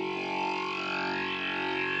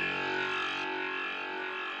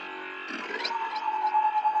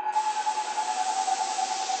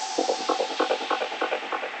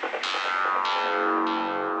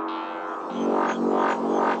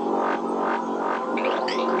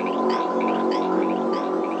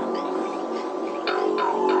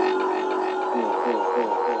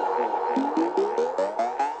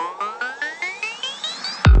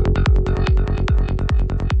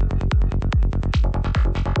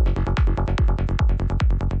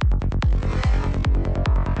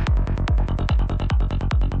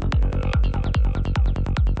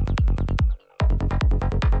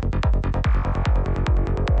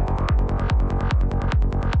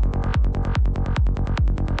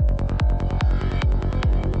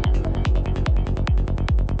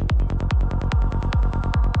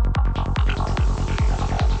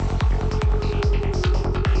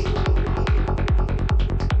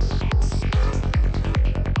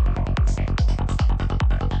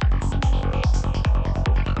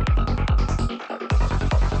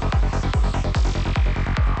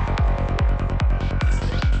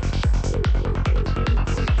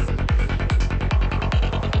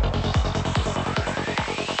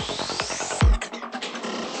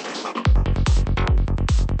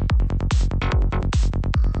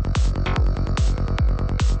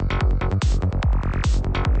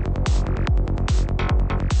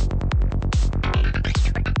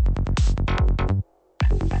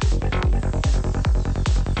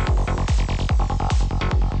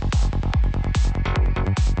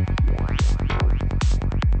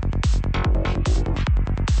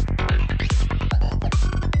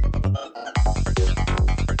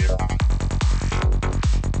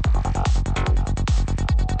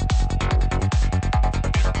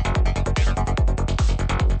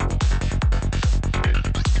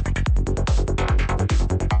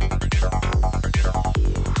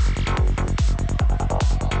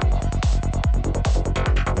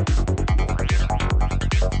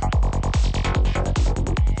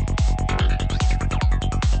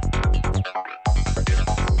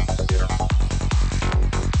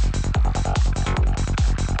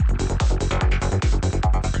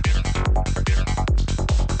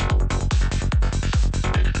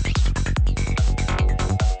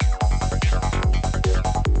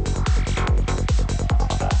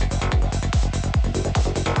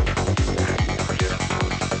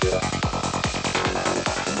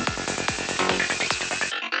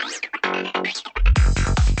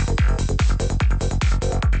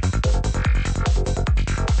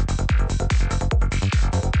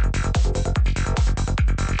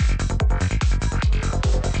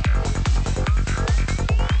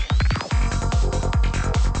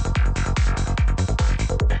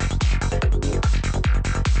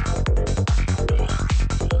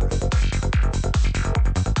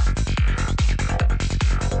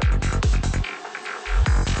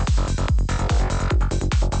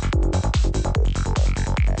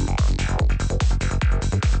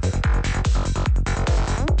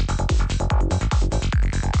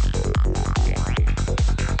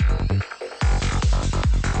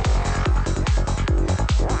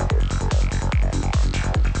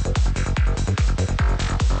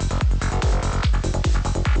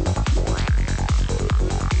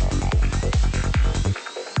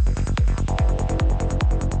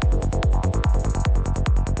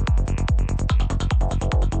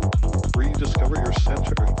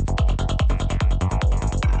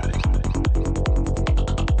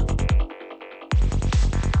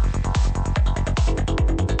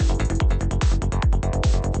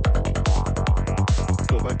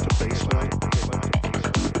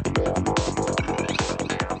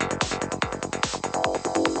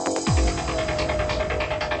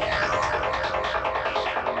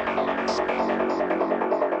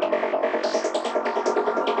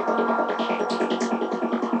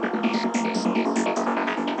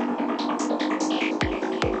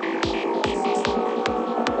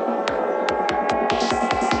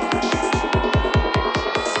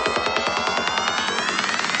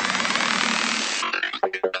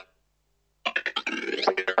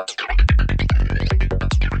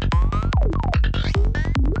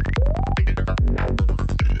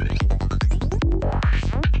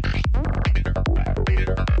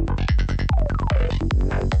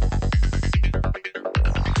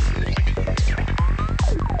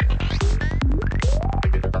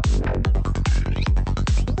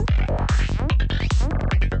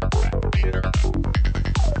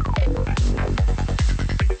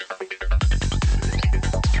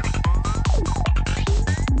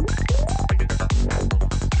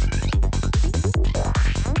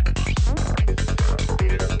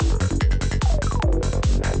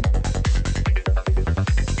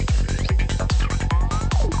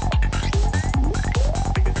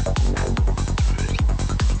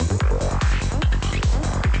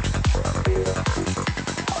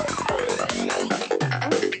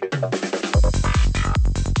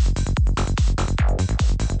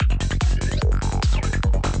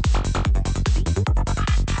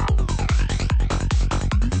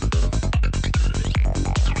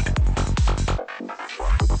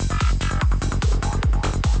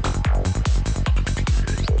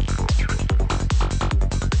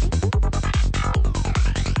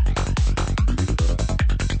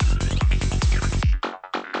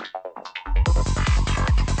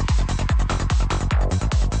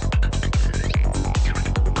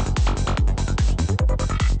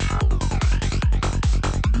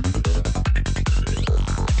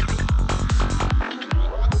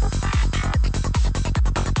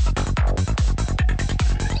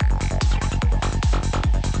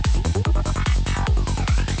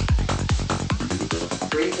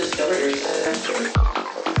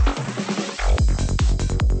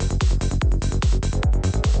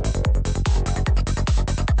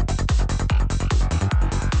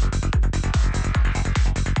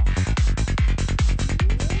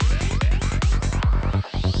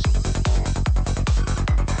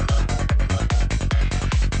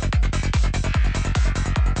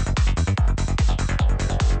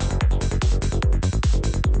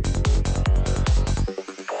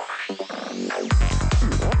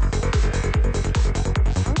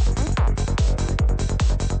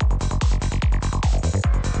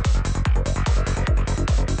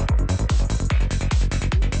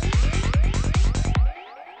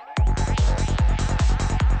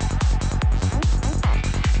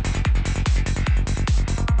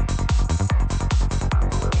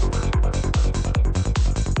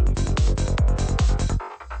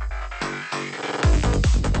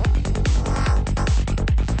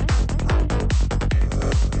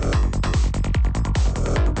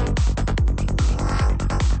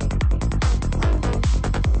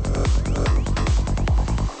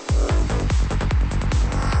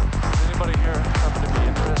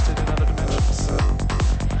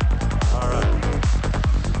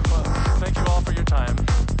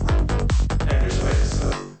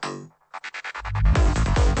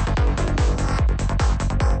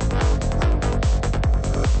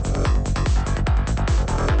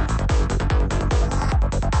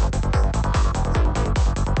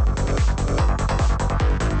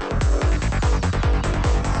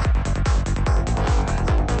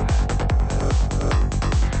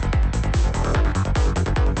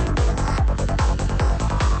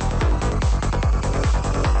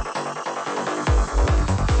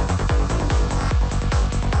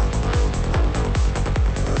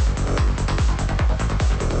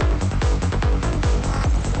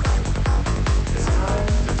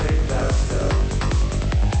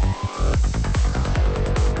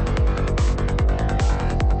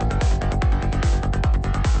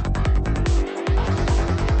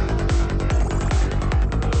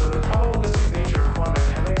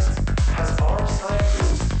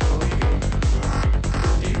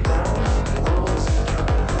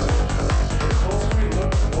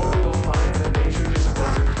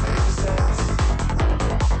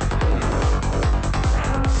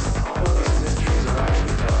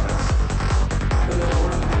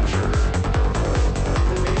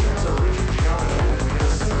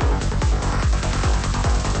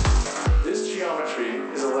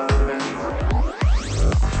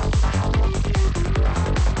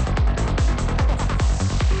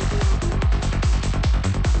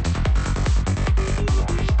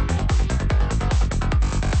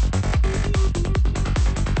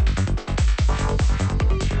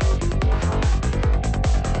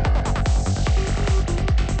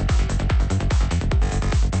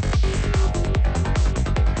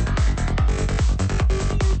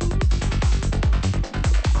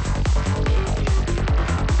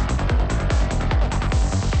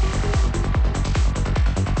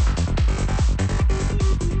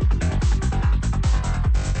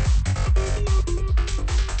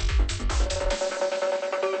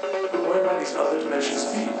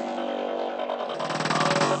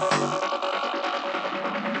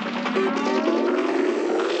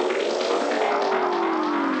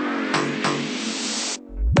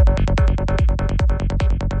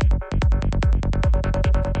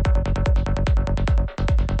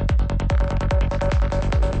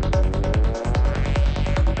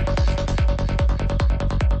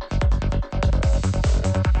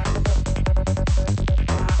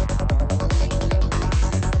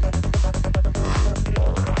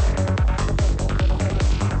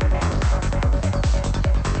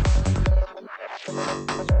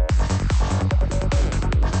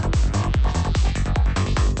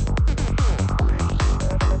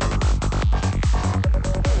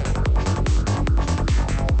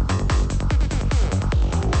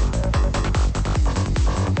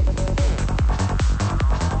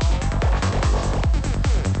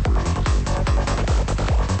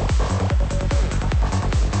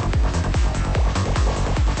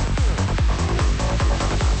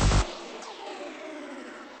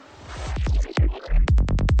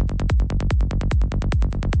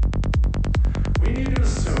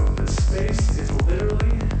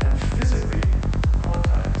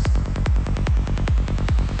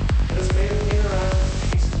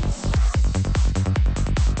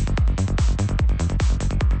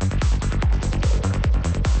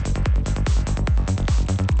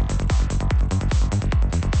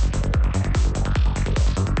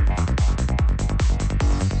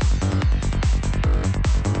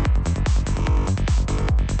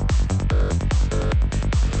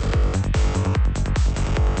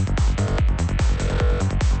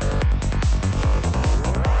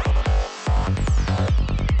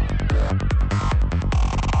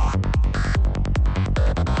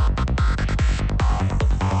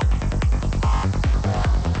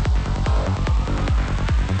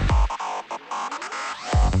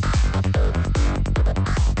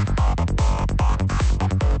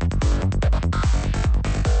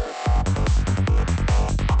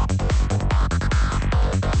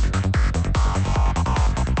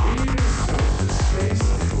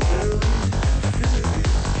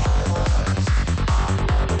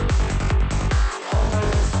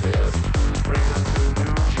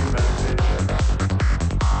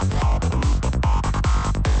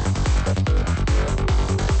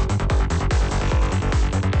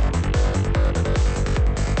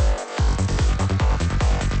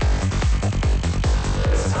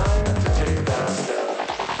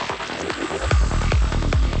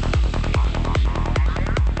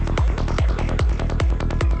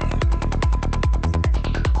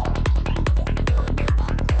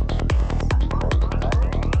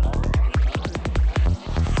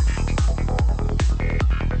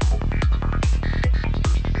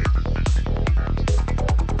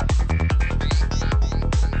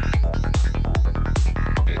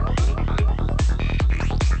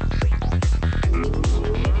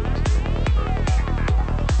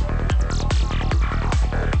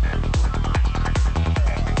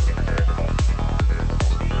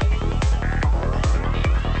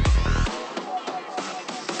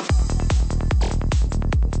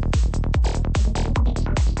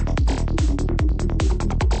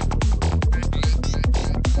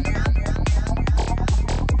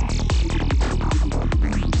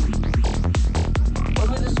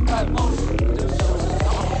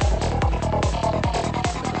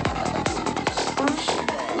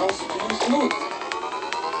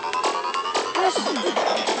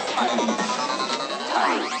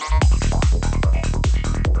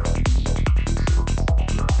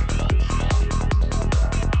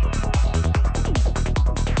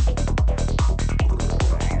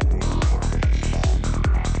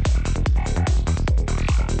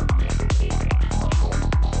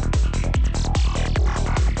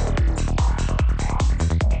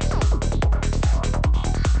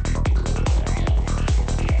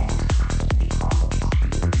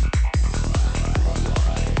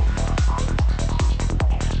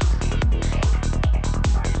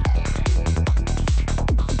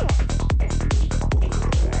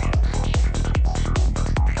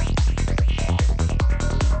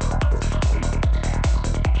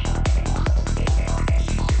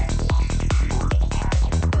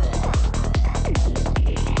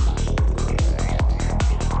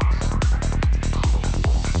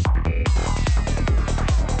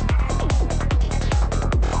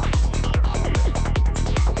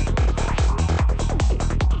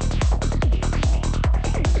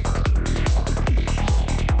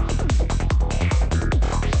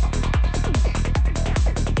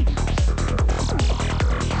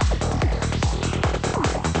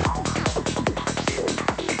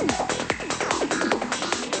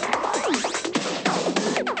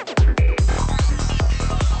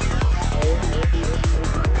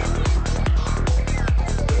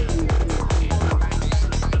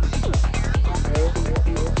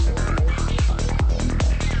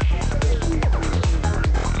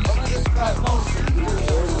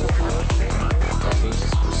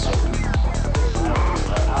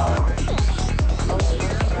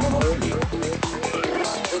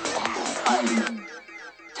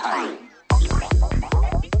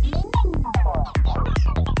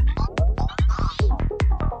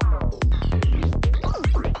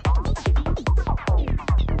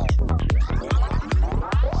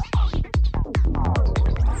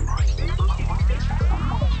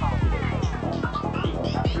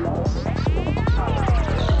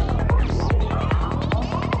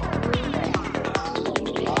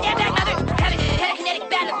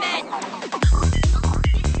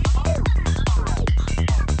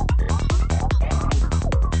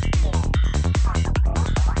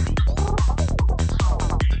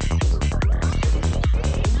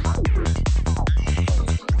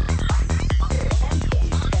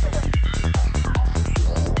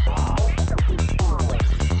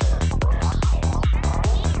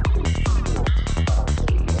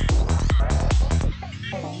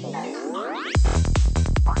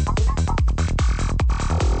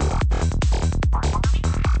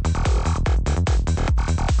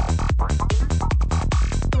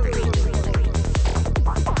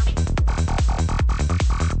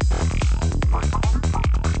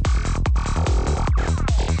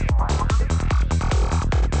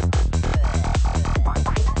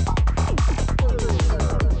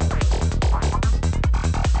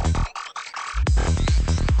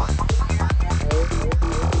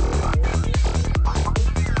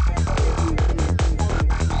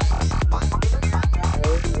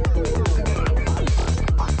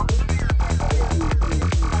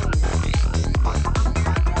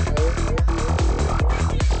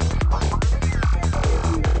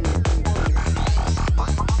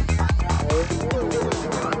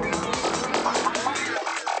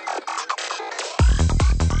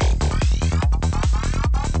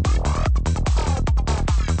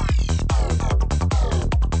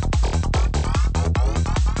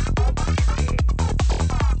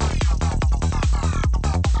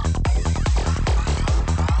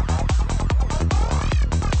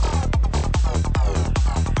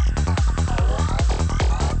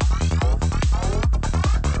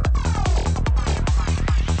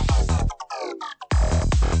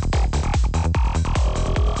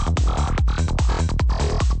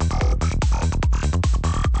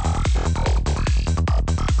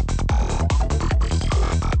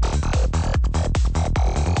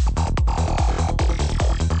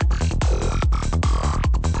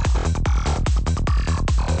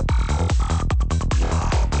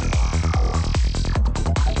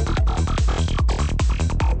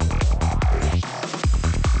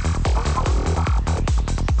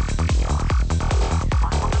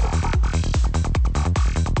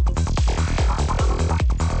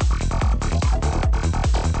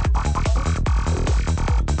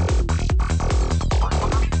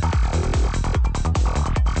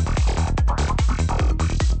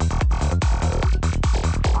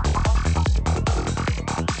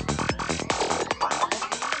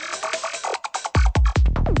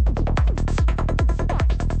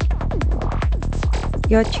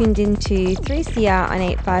 You're tuned into 3CR on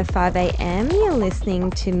 855 AM. You're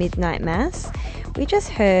listening to Midnight Mass. We just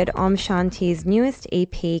heard Om Shanti's newest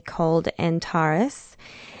EP called Antares,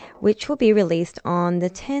 which will be released on the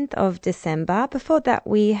 10th of December. Before that,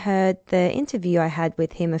 we heard the interview I had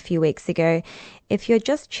with him a few weeks ago. If you're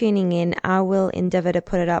just tuning in, I will endeavour to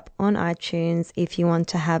put it up on iTunes if you want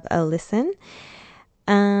to have a listen.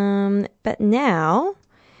 But now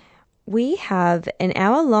we have an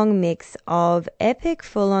hour-long mix of epic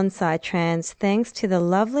full-on psytrance thanks to the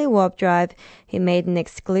lovely Warp Drive, who made an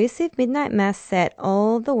exclusive Midnight Mass set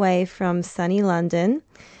all the way from sunny London.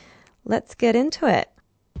 Let's get into it.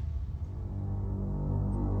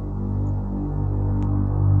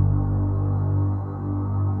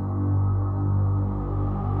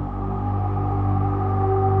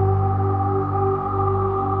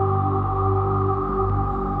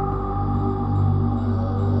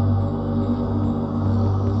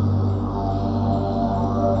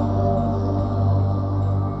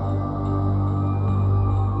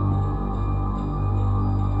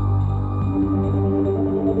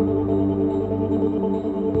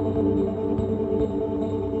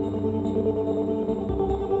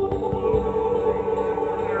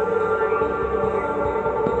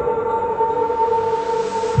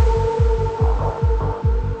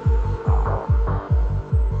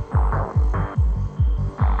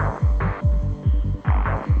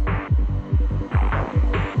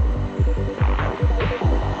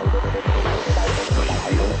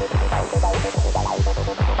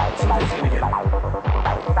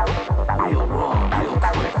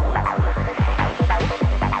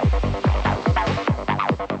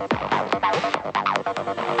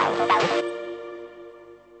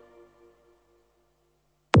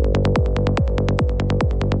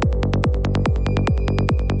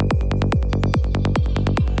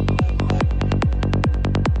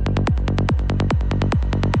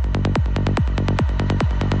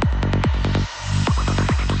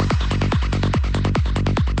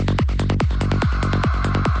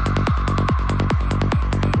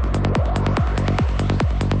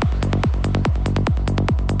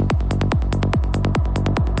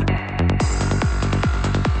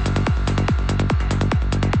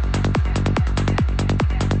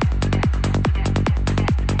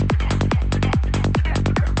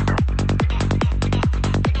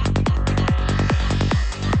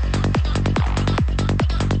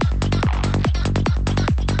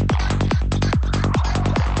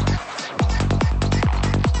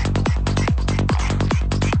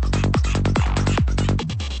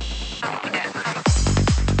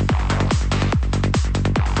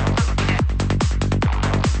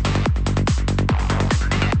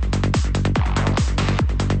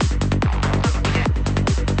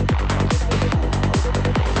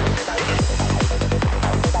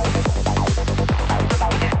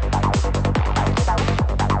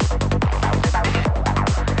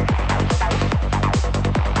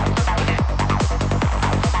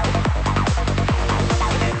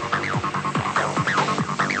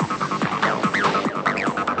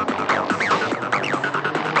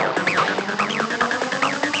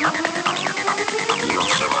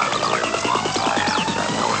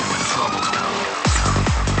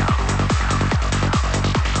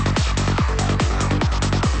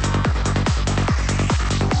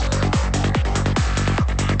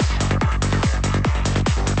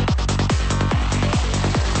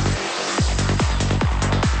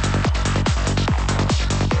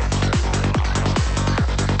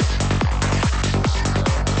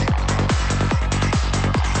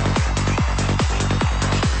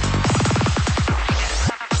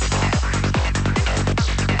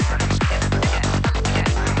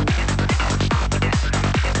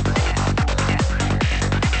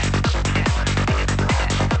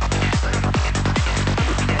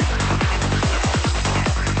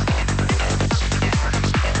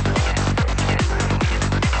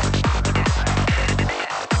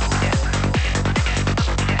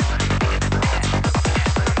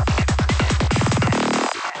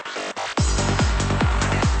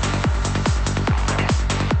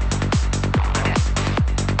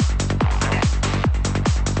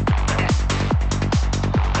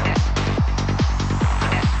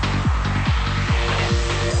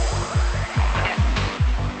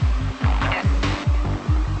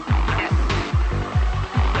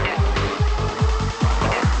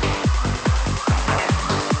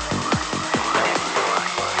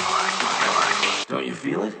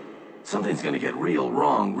 Something's gonna get real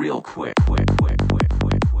wrong real quick.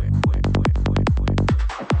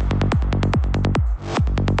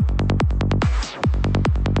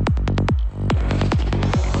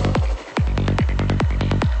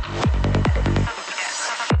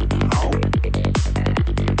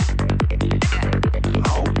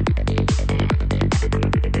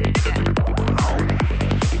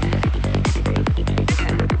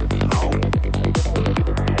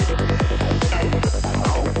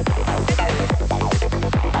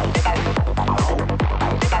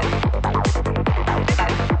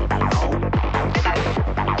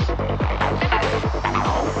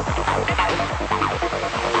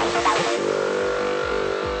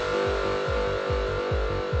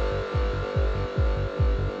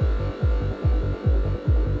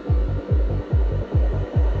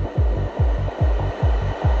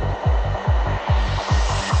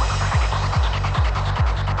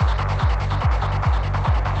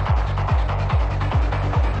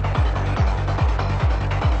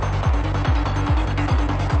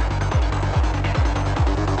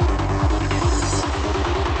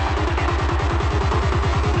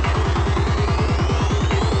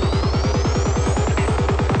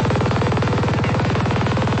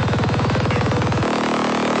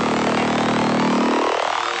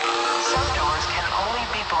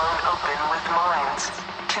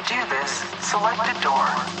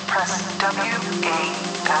 press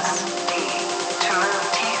WASD to move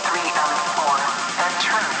T3M4 and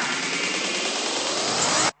turn.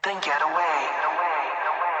 Then get away.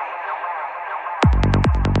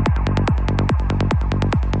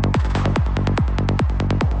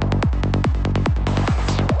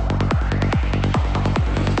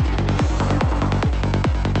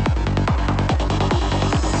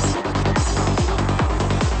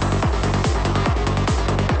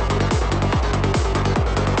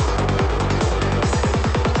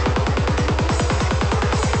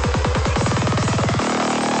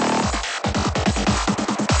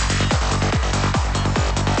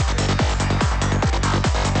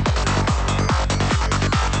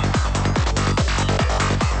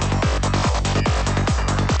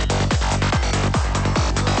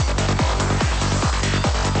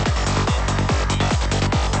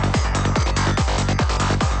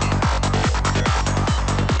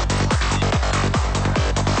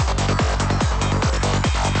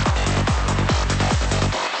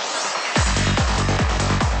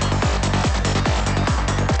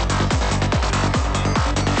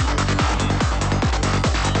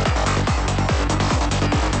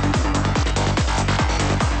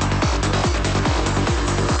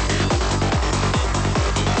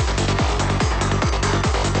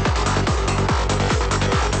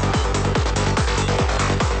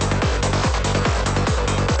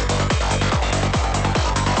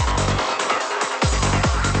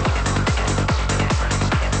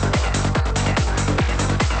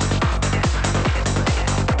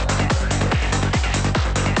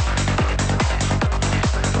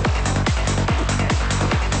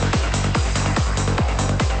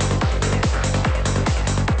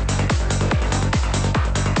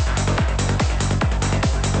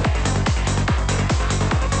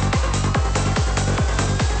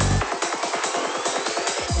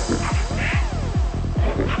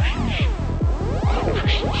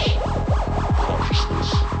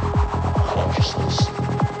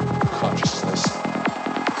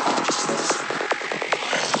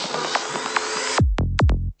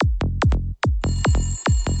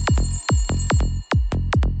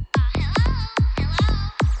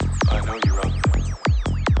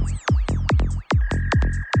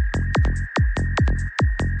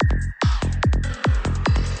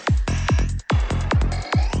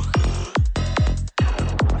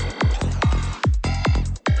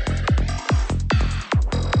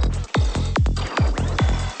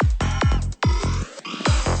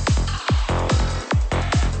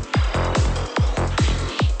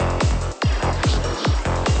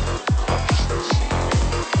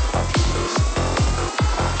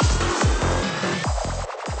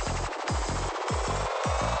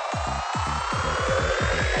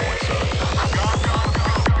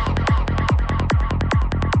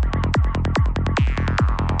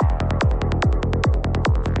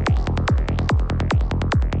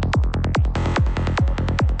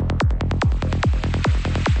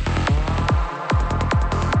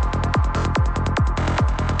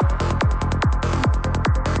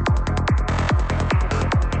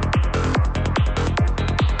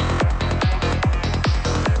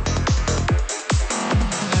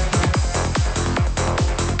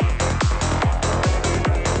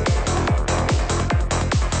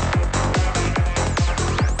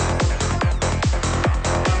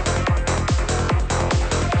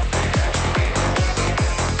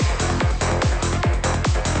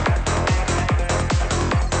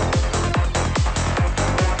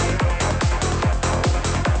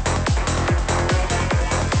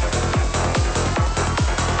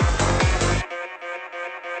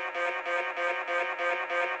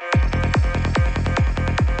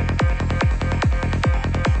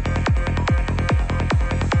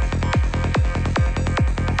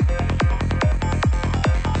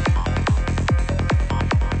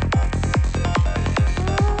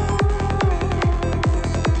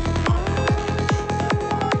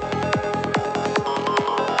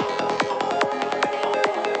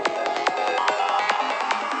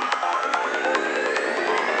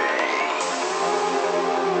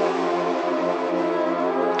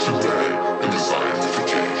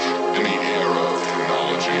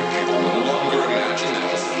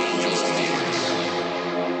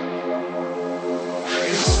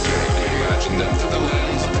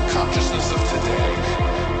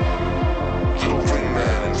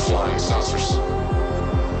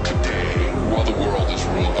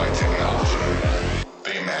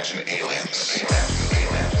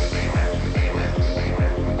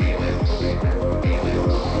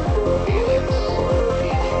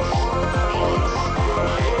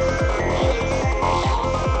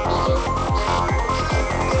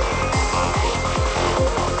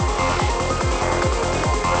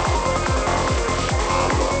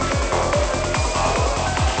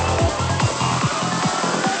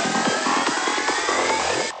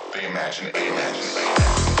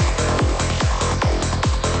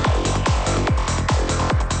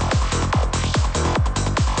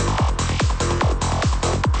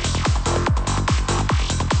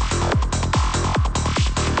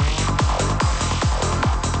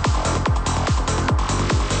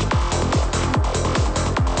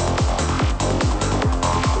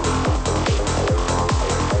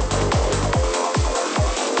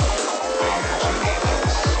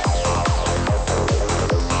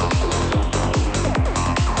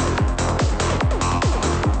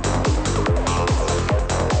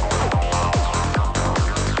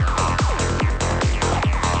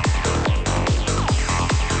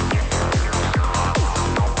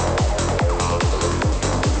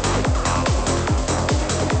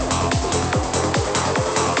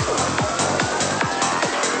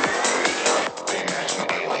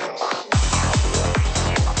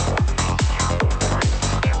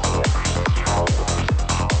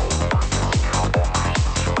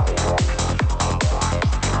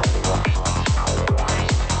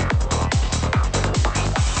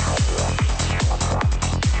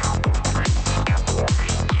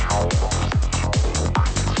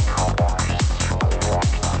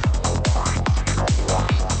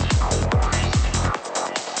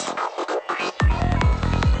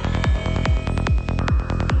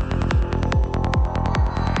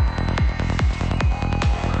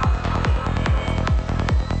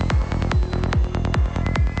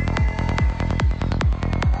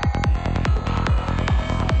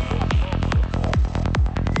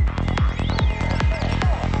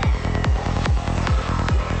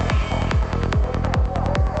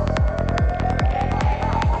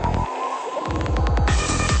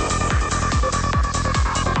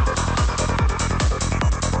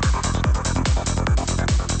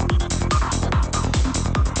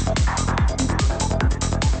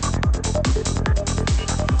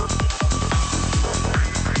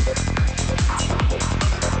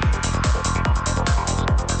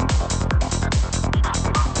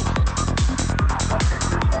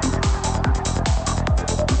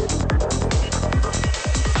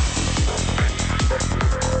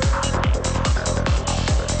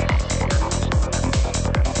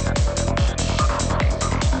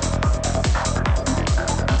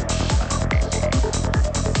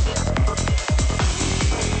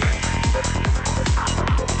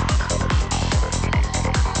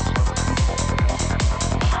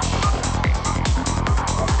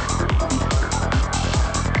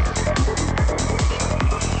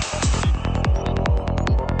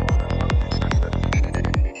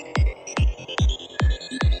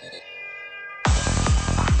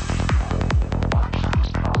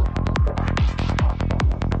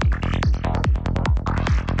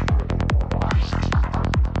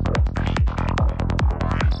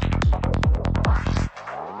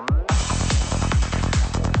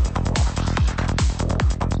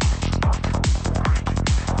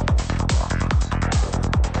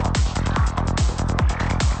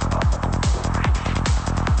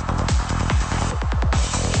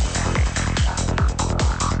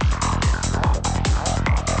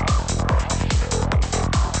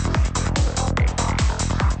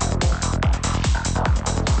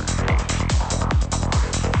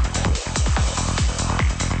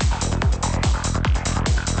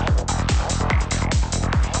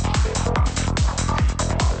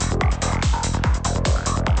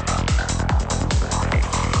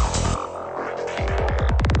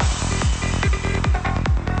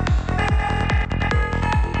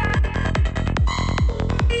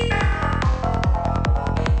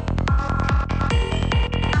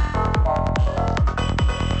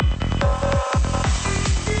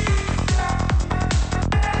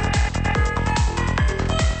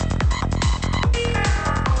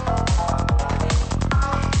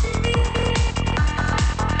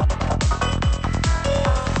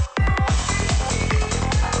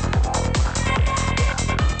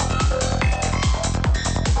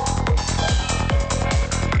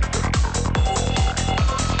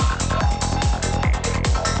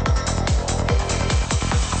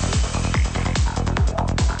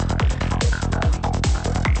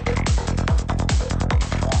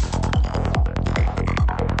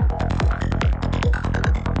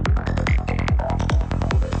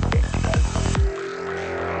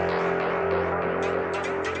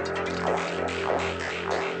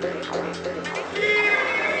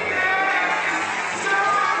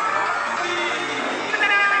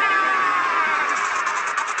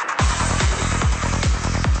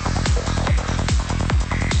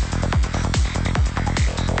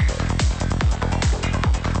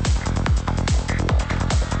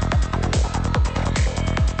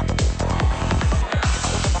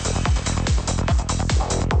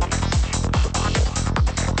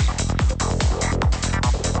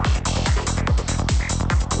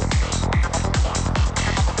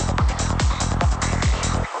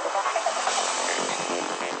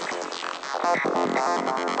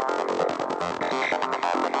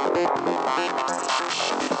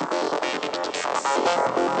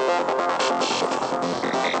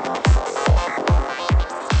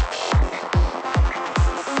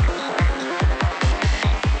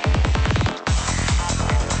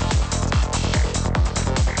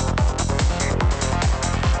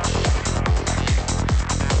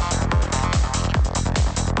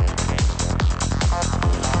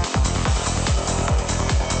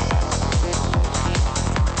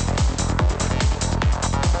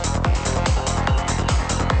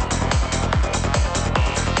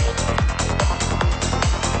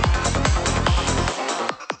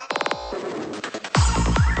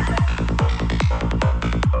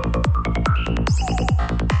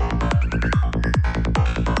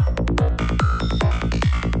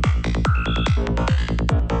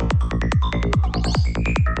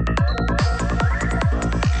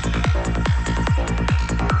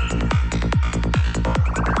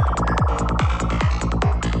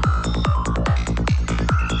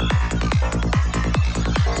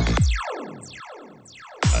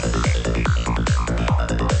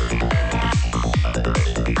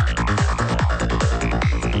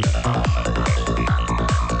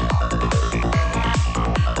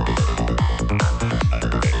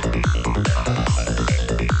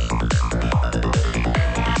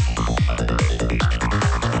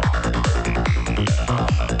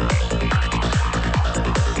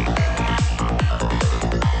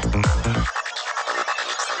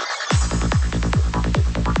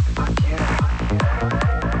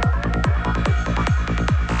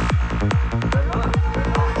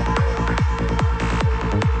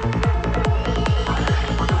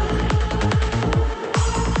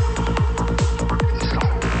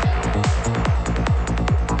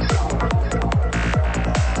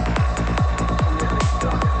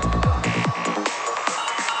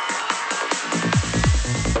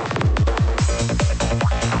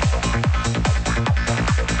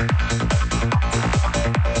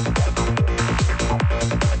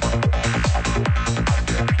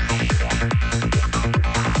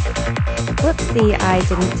 Whoopsie, I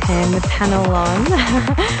didn't turn the panel on.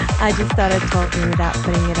 I just started talking without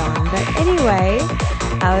putting it on. But anyway,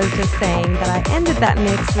 I was just saying that I ended that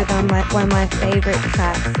mix with one of my favourite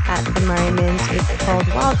tracks at the moment. It's called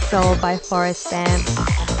Wild Soul by Forrest Vamp.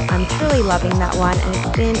 I'm truly loving that one, and it's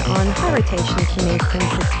been on high rotation for me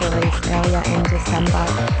since its release earlier in December.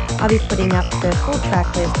 I'll be putting up the full track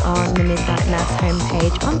list on the Midnight Mass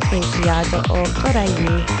homepage on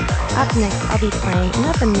 3cr.org.au. Up next, I'll be playing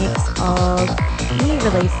another mix of new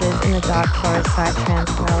releases in the Dark Forest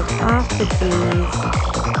Psytrance world after these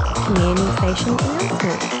community station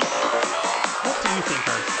announcements. What do you think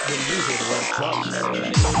of when you hear the word clubs?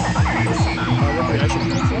 Recreation.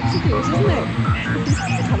 Lots of things, isn't it?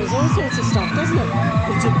 It covers all sorts of stuff, doesn't it?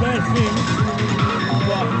 It's a bad thing,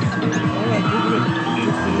 but I like people get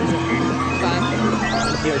good feelings of it. Fun.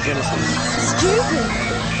 Theogenesis. Stupid.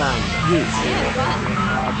 Fun. Yes. Yeah, what?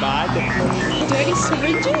 A bad. Dirty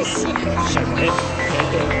syringes? Shake my head.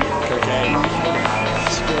 Cocaine.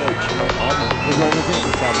 Scourge. We're going with it.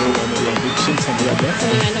 Trouble and the addiction, something like that.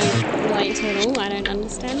 Something I don't relate to at all. I don't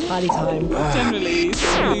understand it. Party time. Generally,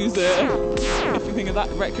 loser. Everything of that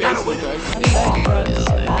recreational drugs. Drugs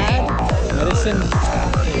bad. Medicine,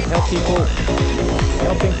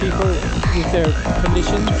 helping people with their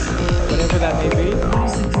conditions, whatever that may be.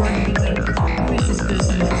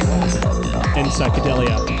 And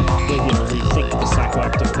Psychedelia. We're here to rethink the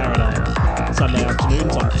psychoactive paradigm. Sunday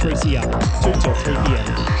afternoons on 3CR, 2 till 3 p.m.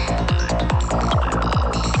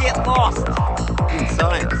 Get lost in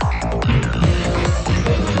science.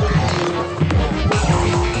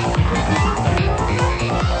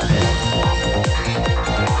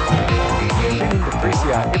 Tune in to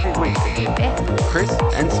 3CR every week as Beth, Chris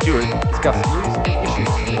and Stuart discuss news and issues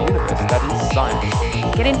from the universe that is science.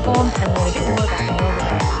 Get informed and learn a bit more about the world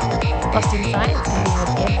of Earth. Lost in Science can be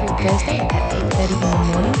heard every Thursday at 8:30 in the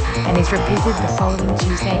morning and is repeated the following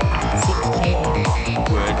Tuesday at 6 a.m.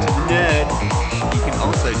 Word to the nerd. You can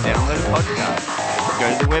also download a podcast.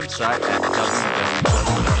 Go to the website at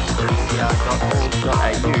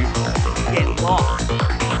www.3cr.org.au. Get lost.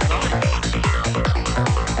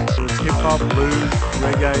 There's hip-hop, blues,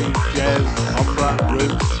 reggae, jazz, opera,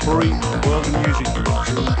 roots, Koori, world of music through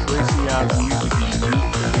 3CR's music menu,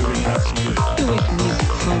 serving up to you. The week music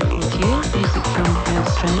from Frontier, music from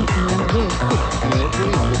Australia and around the world.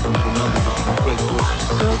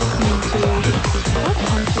 You're listening to Hip Hop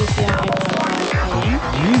on 3CR 855 AM.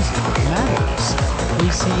 Music matters.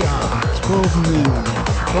 3CR, 12 noon,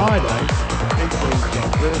 Friday. People get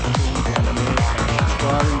virtually and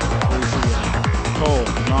subscribing to 3CR. Call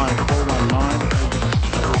 9419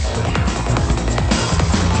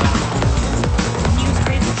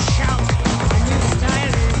 Newspapers shout, and there's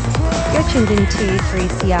tuned into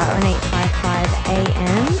 3CR on 855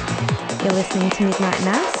 AM. You're listening to Midnight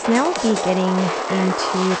Mass. Now we'll be getting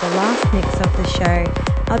into the last mix of the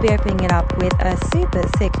show. I'll be opening it up with a super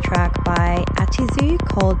sick track by Atizu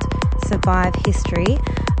called Survive History.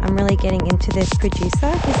 I'm really getting into this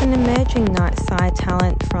producer. He's an emerging night side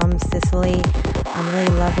talent from Sicily. I'm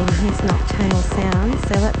really loving his nocturnal sound,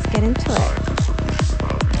 so let's get into it.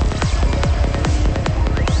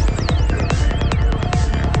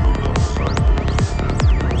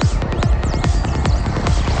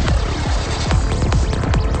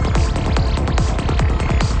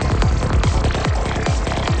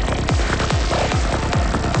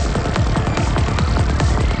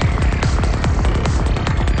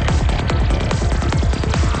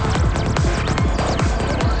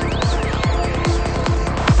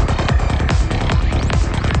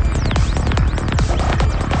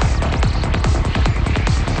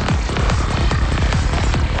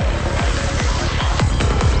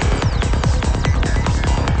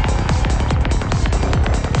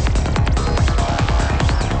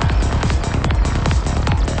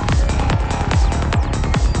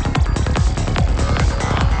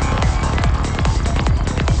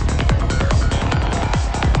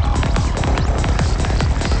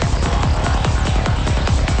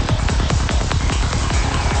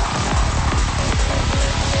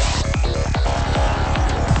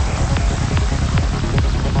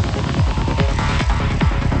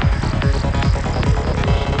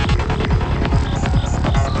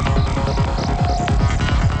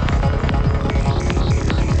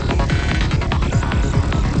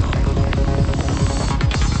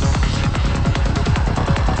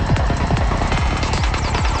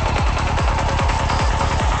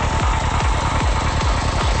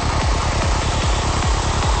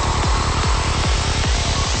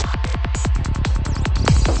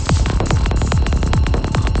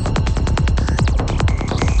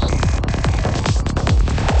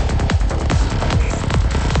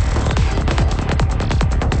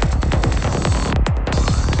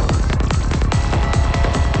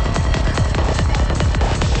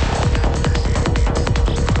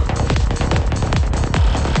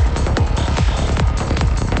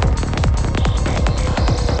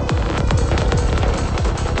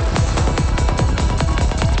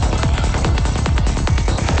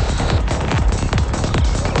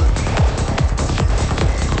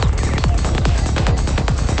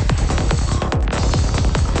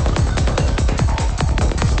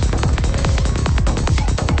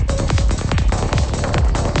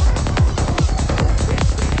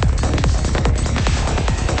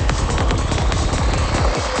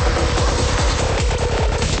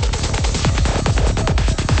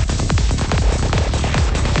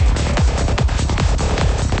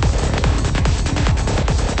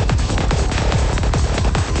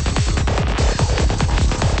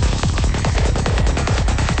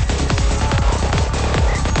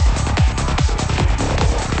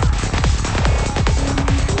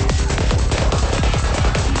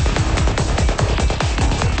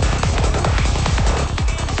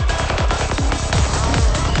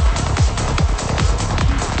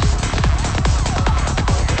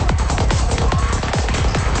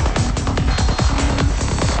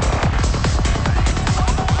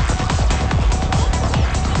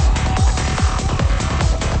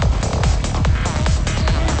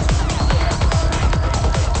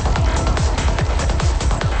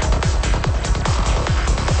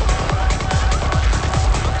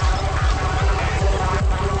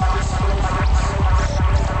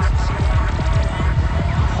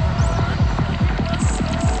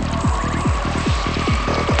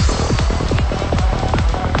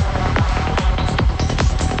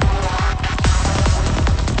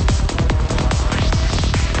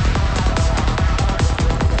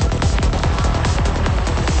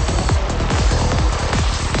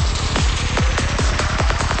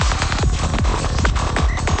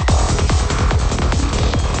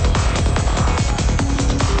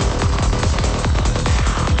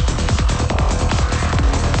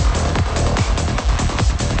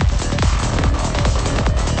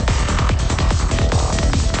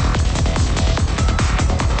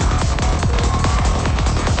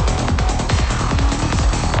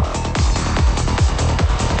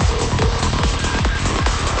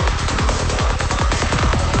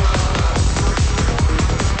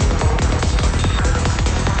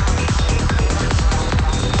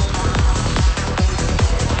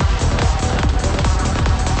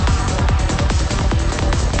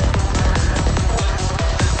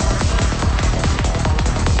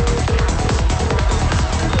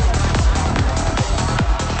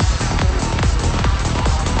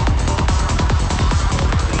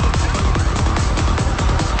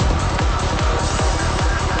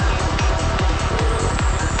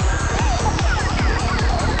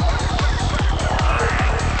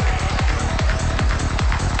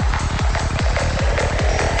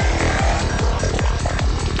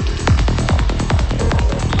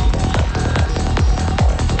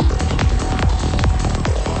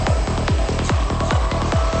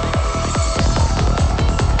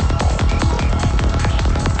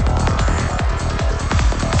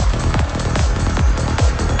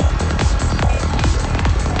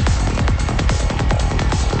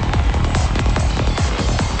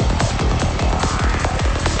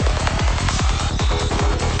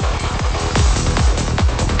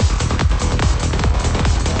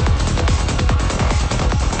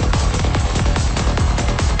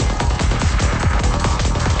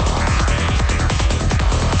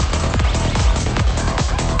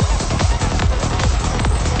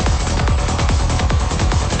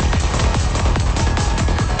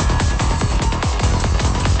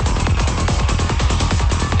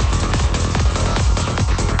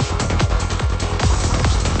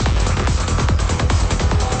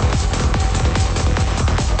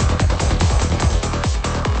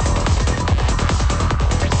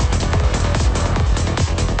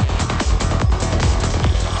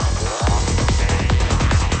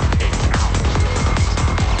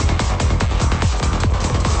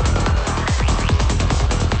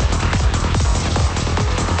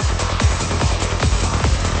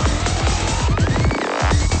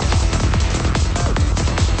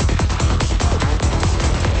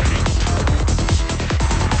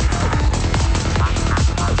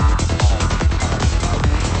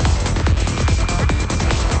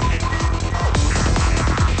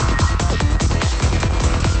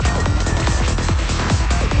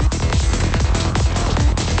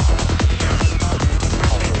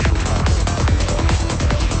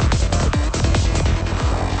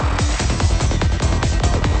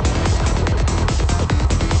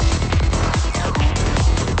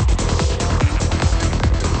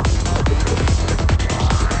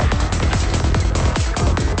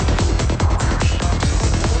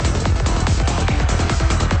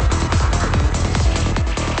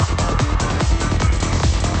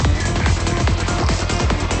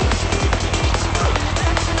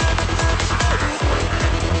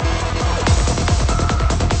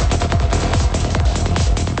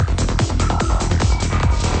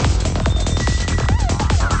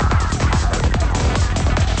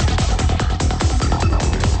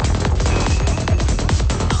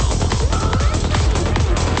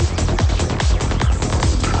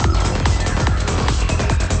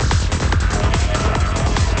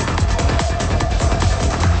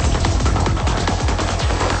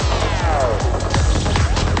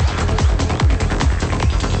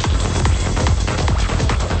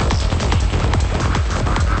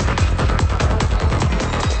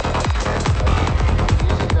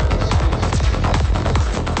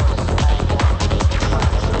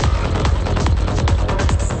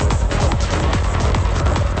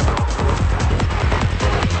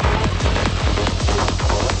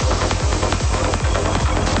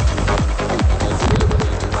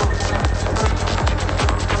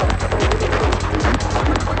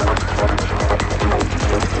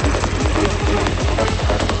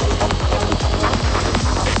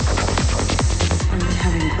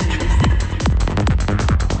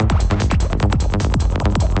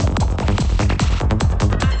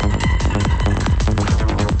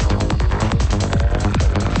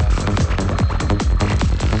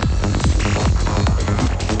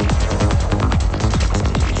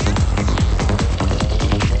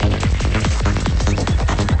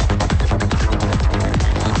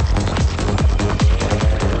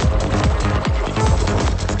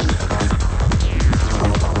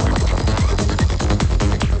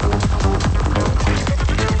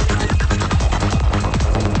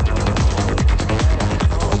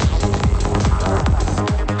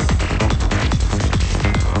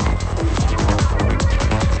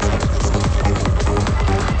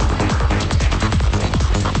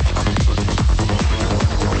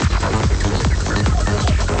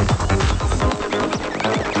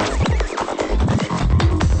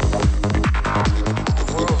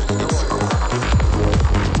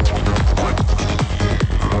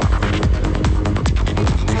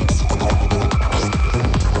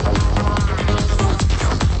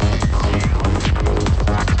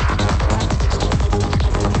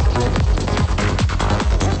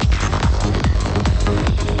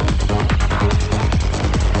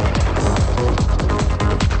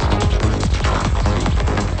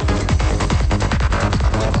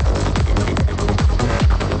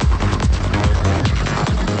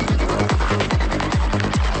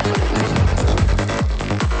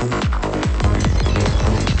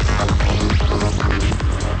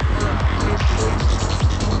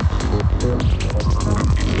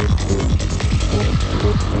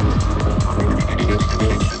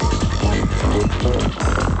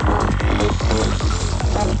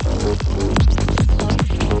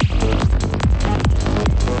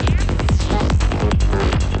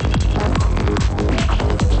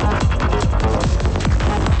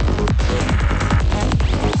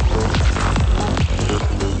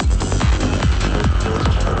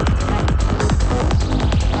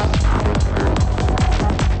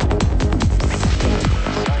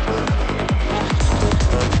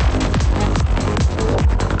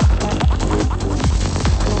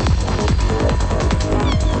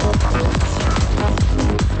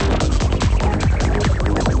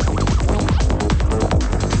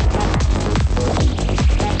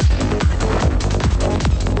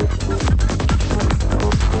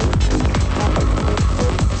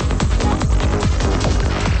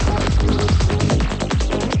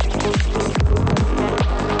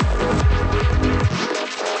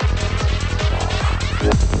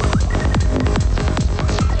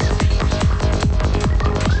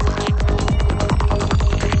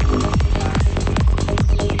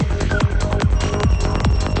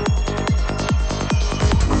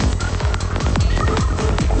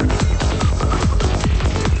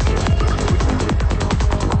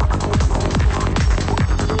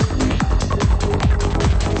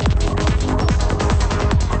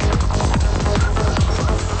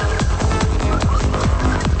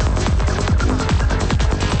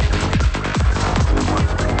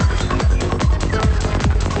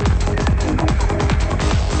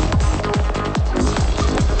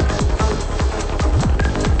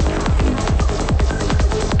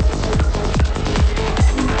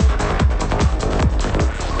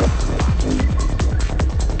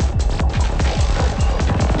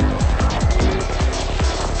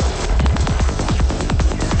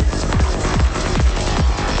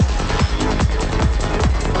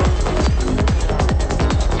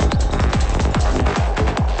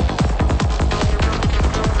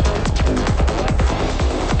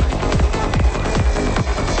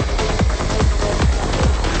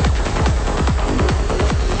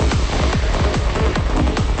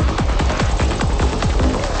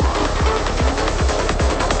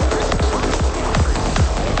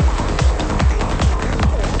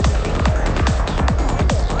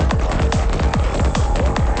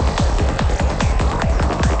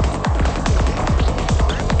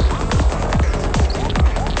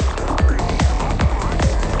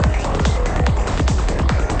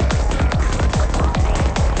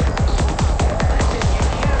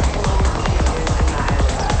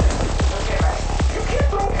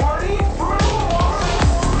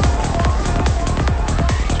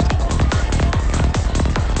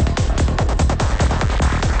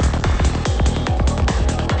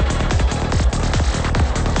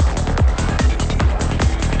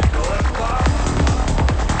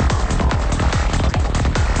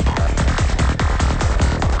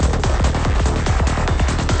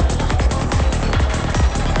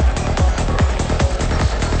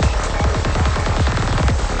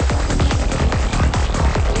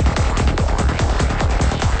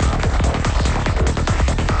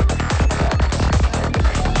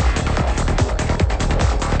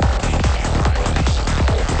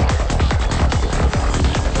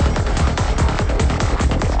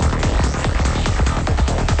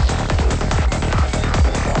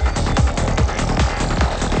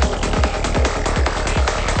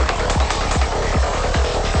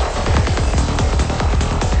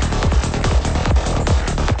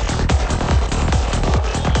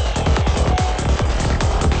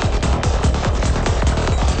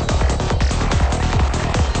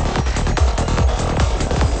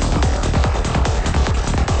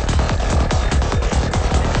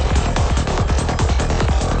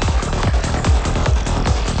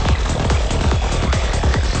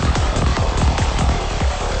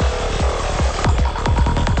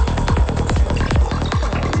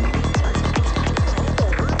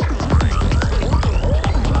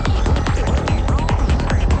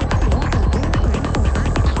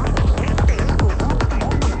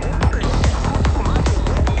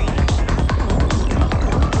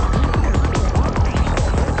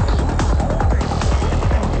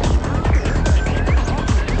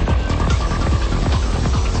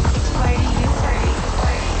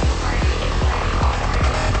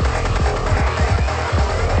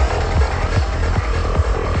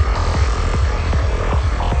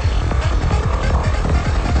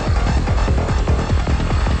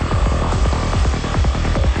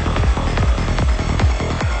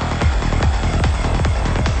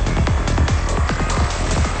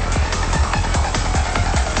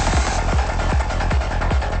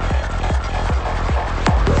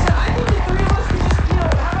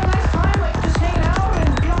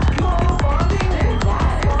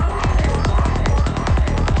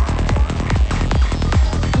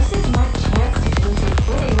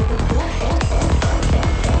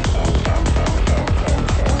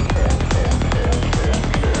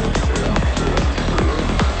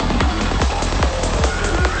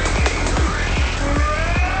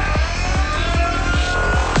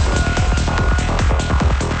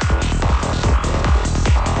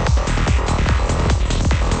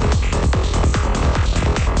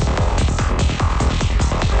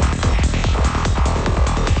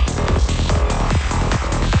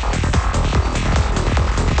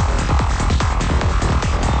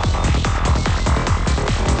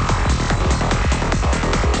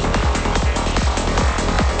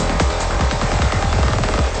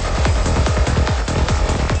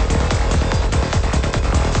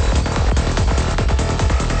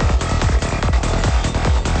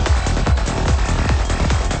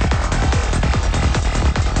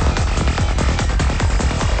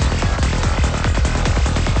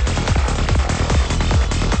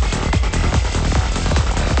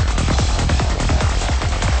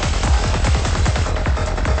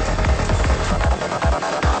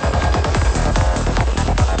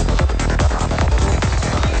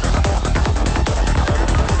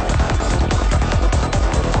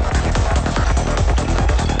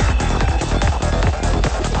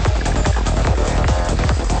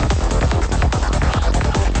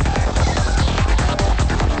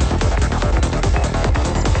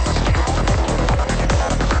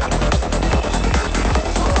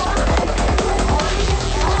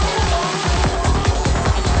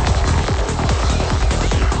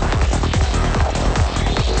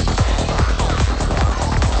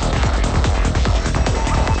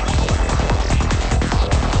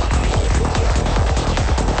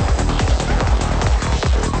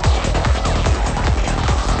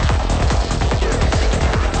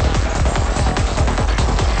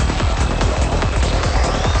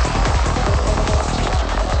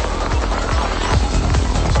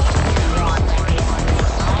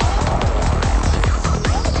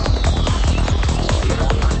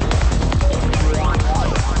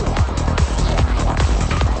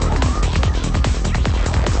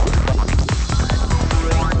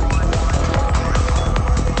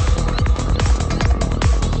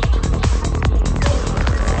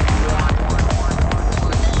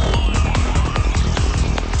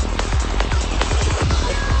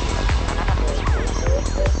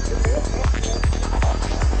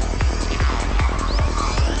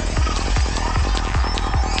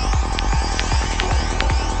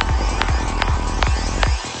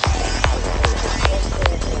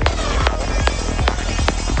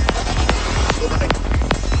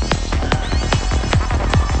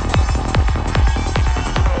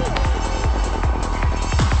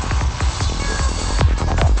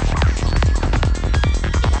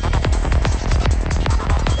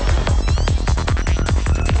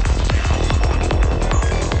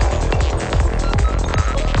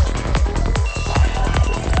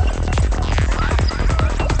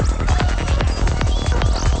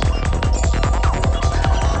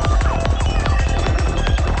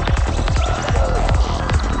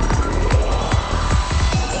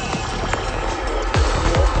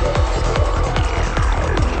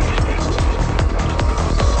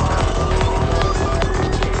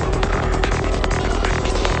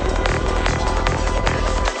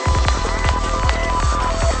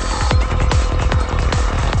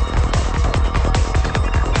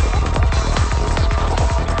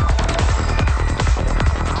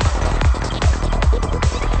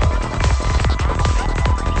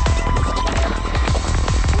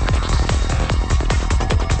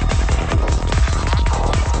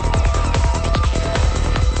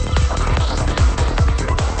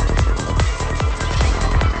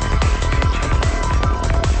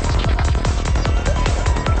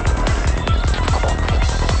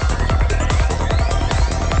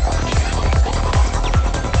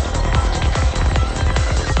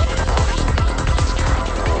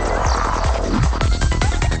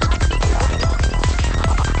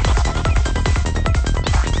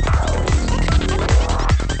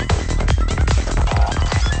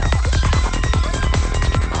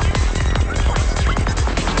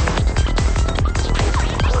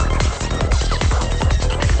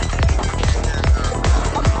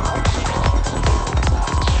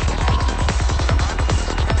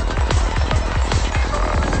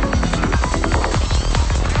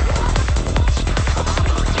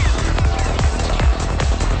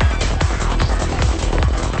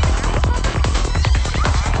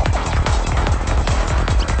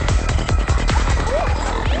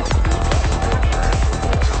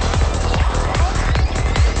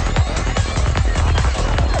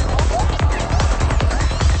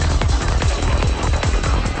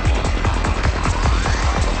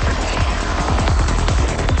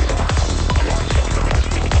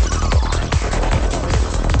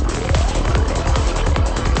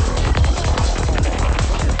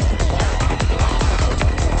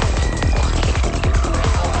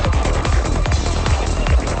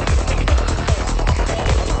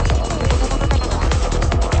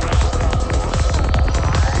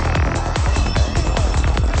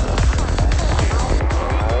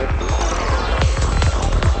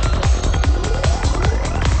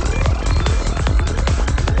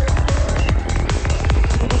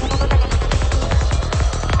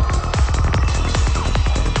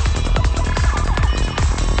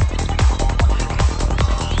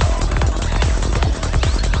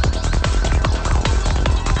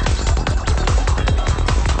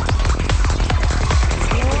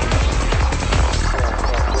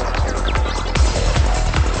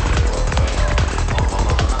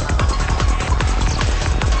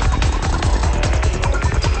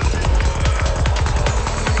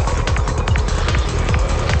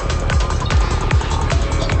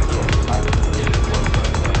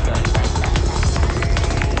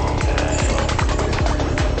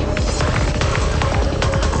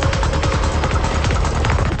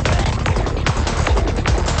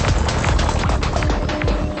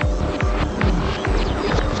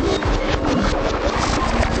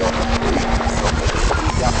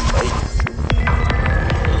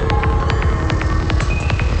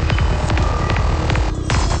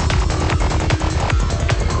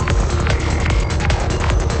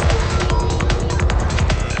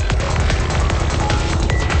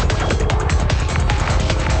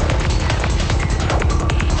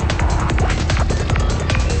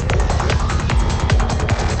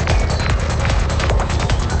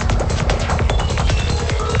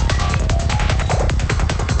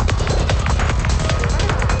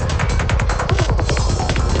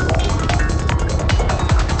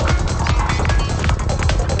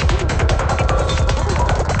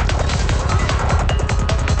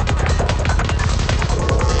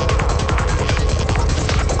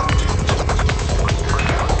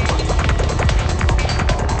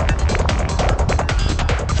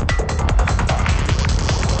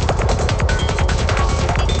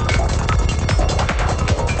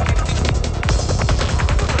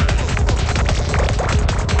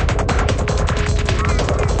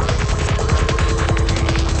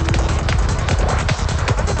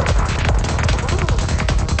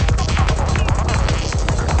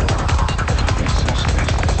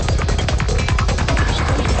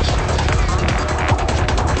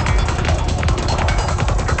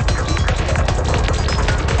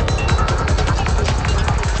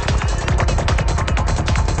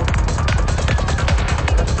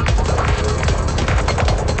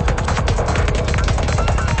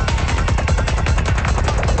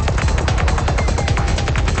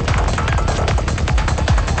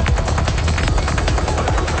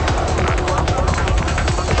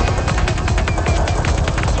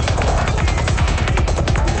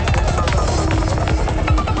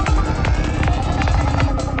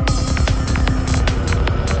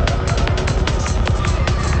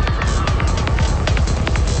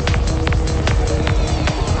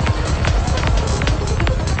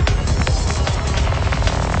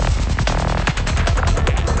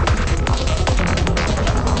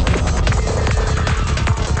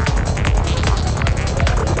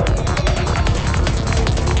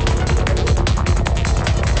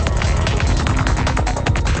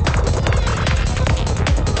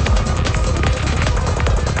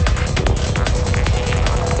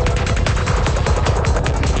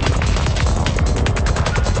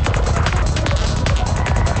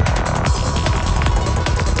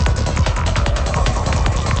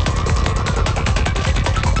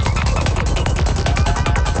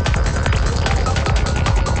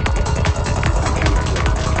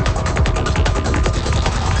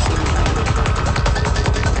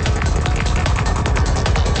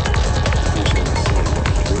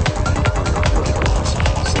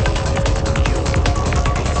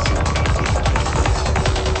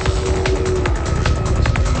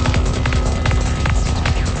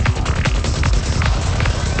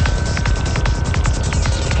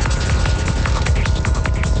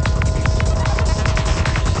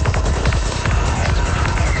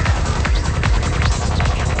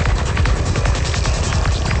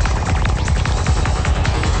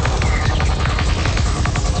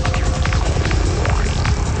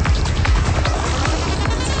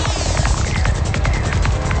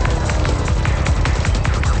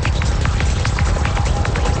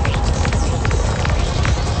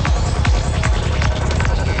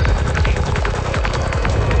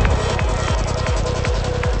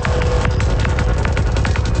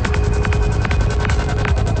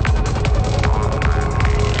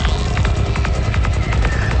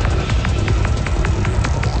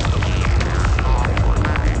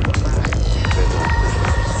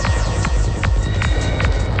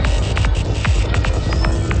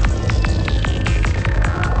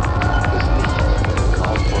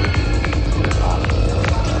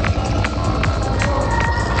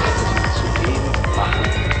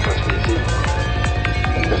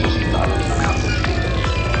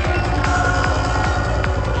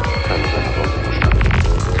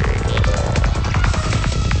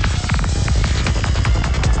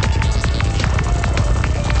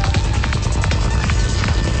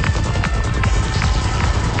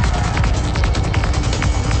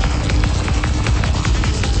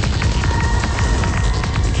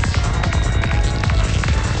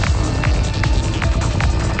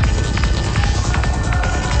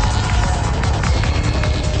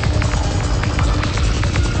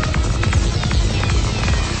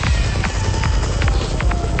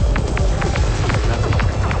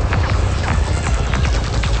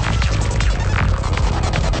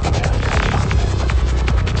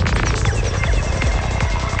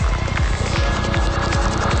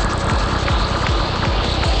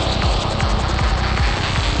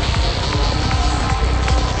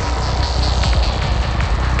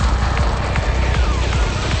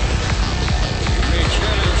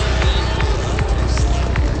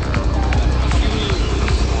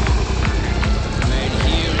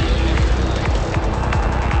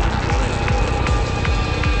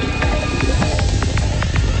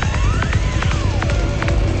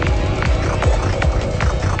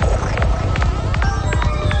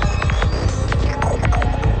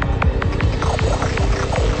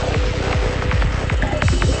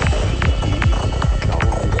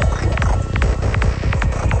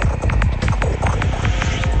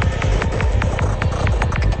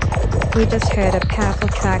 We just heard a powerful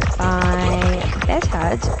track by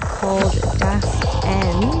Betad called Das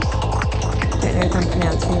End. Don't know if I'm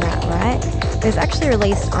pronouncing that right. It was actually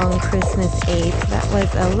released on Christmas Eve. That was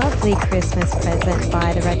a lovely Christmas present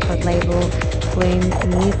by the record label Bloom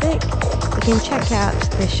Music. You can check out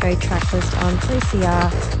the show track list on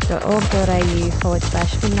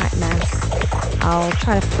 3cr.org.au/Midnight Mass. I'll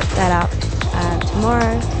try to put that up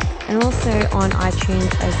tomorrow and also on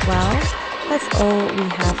iTunes as well. That's all we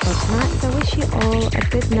have for tonight, so I wish you all a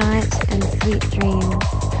good night and sweet dreams.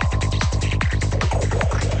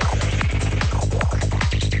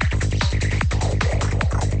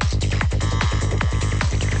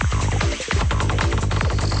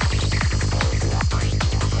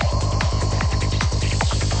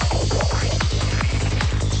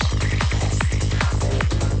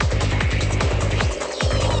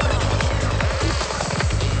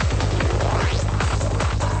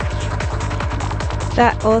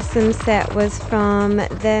 That awesome set was from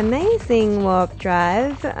the amazing Warp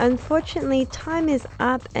Drive. Unfortunately, time is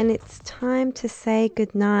up and it's time to say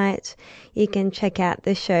goodnight. You can check out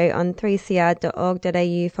the show on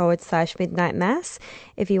 3cr.org.au/Midnight Mass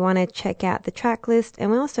if you want to check out the track list, and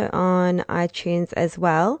we're also on iTunes as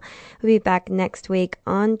well. We'll be back next week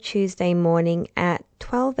on Tuesday morning at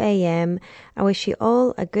 12 a.m. I wish you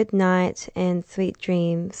all a good night and sweet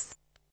dreams.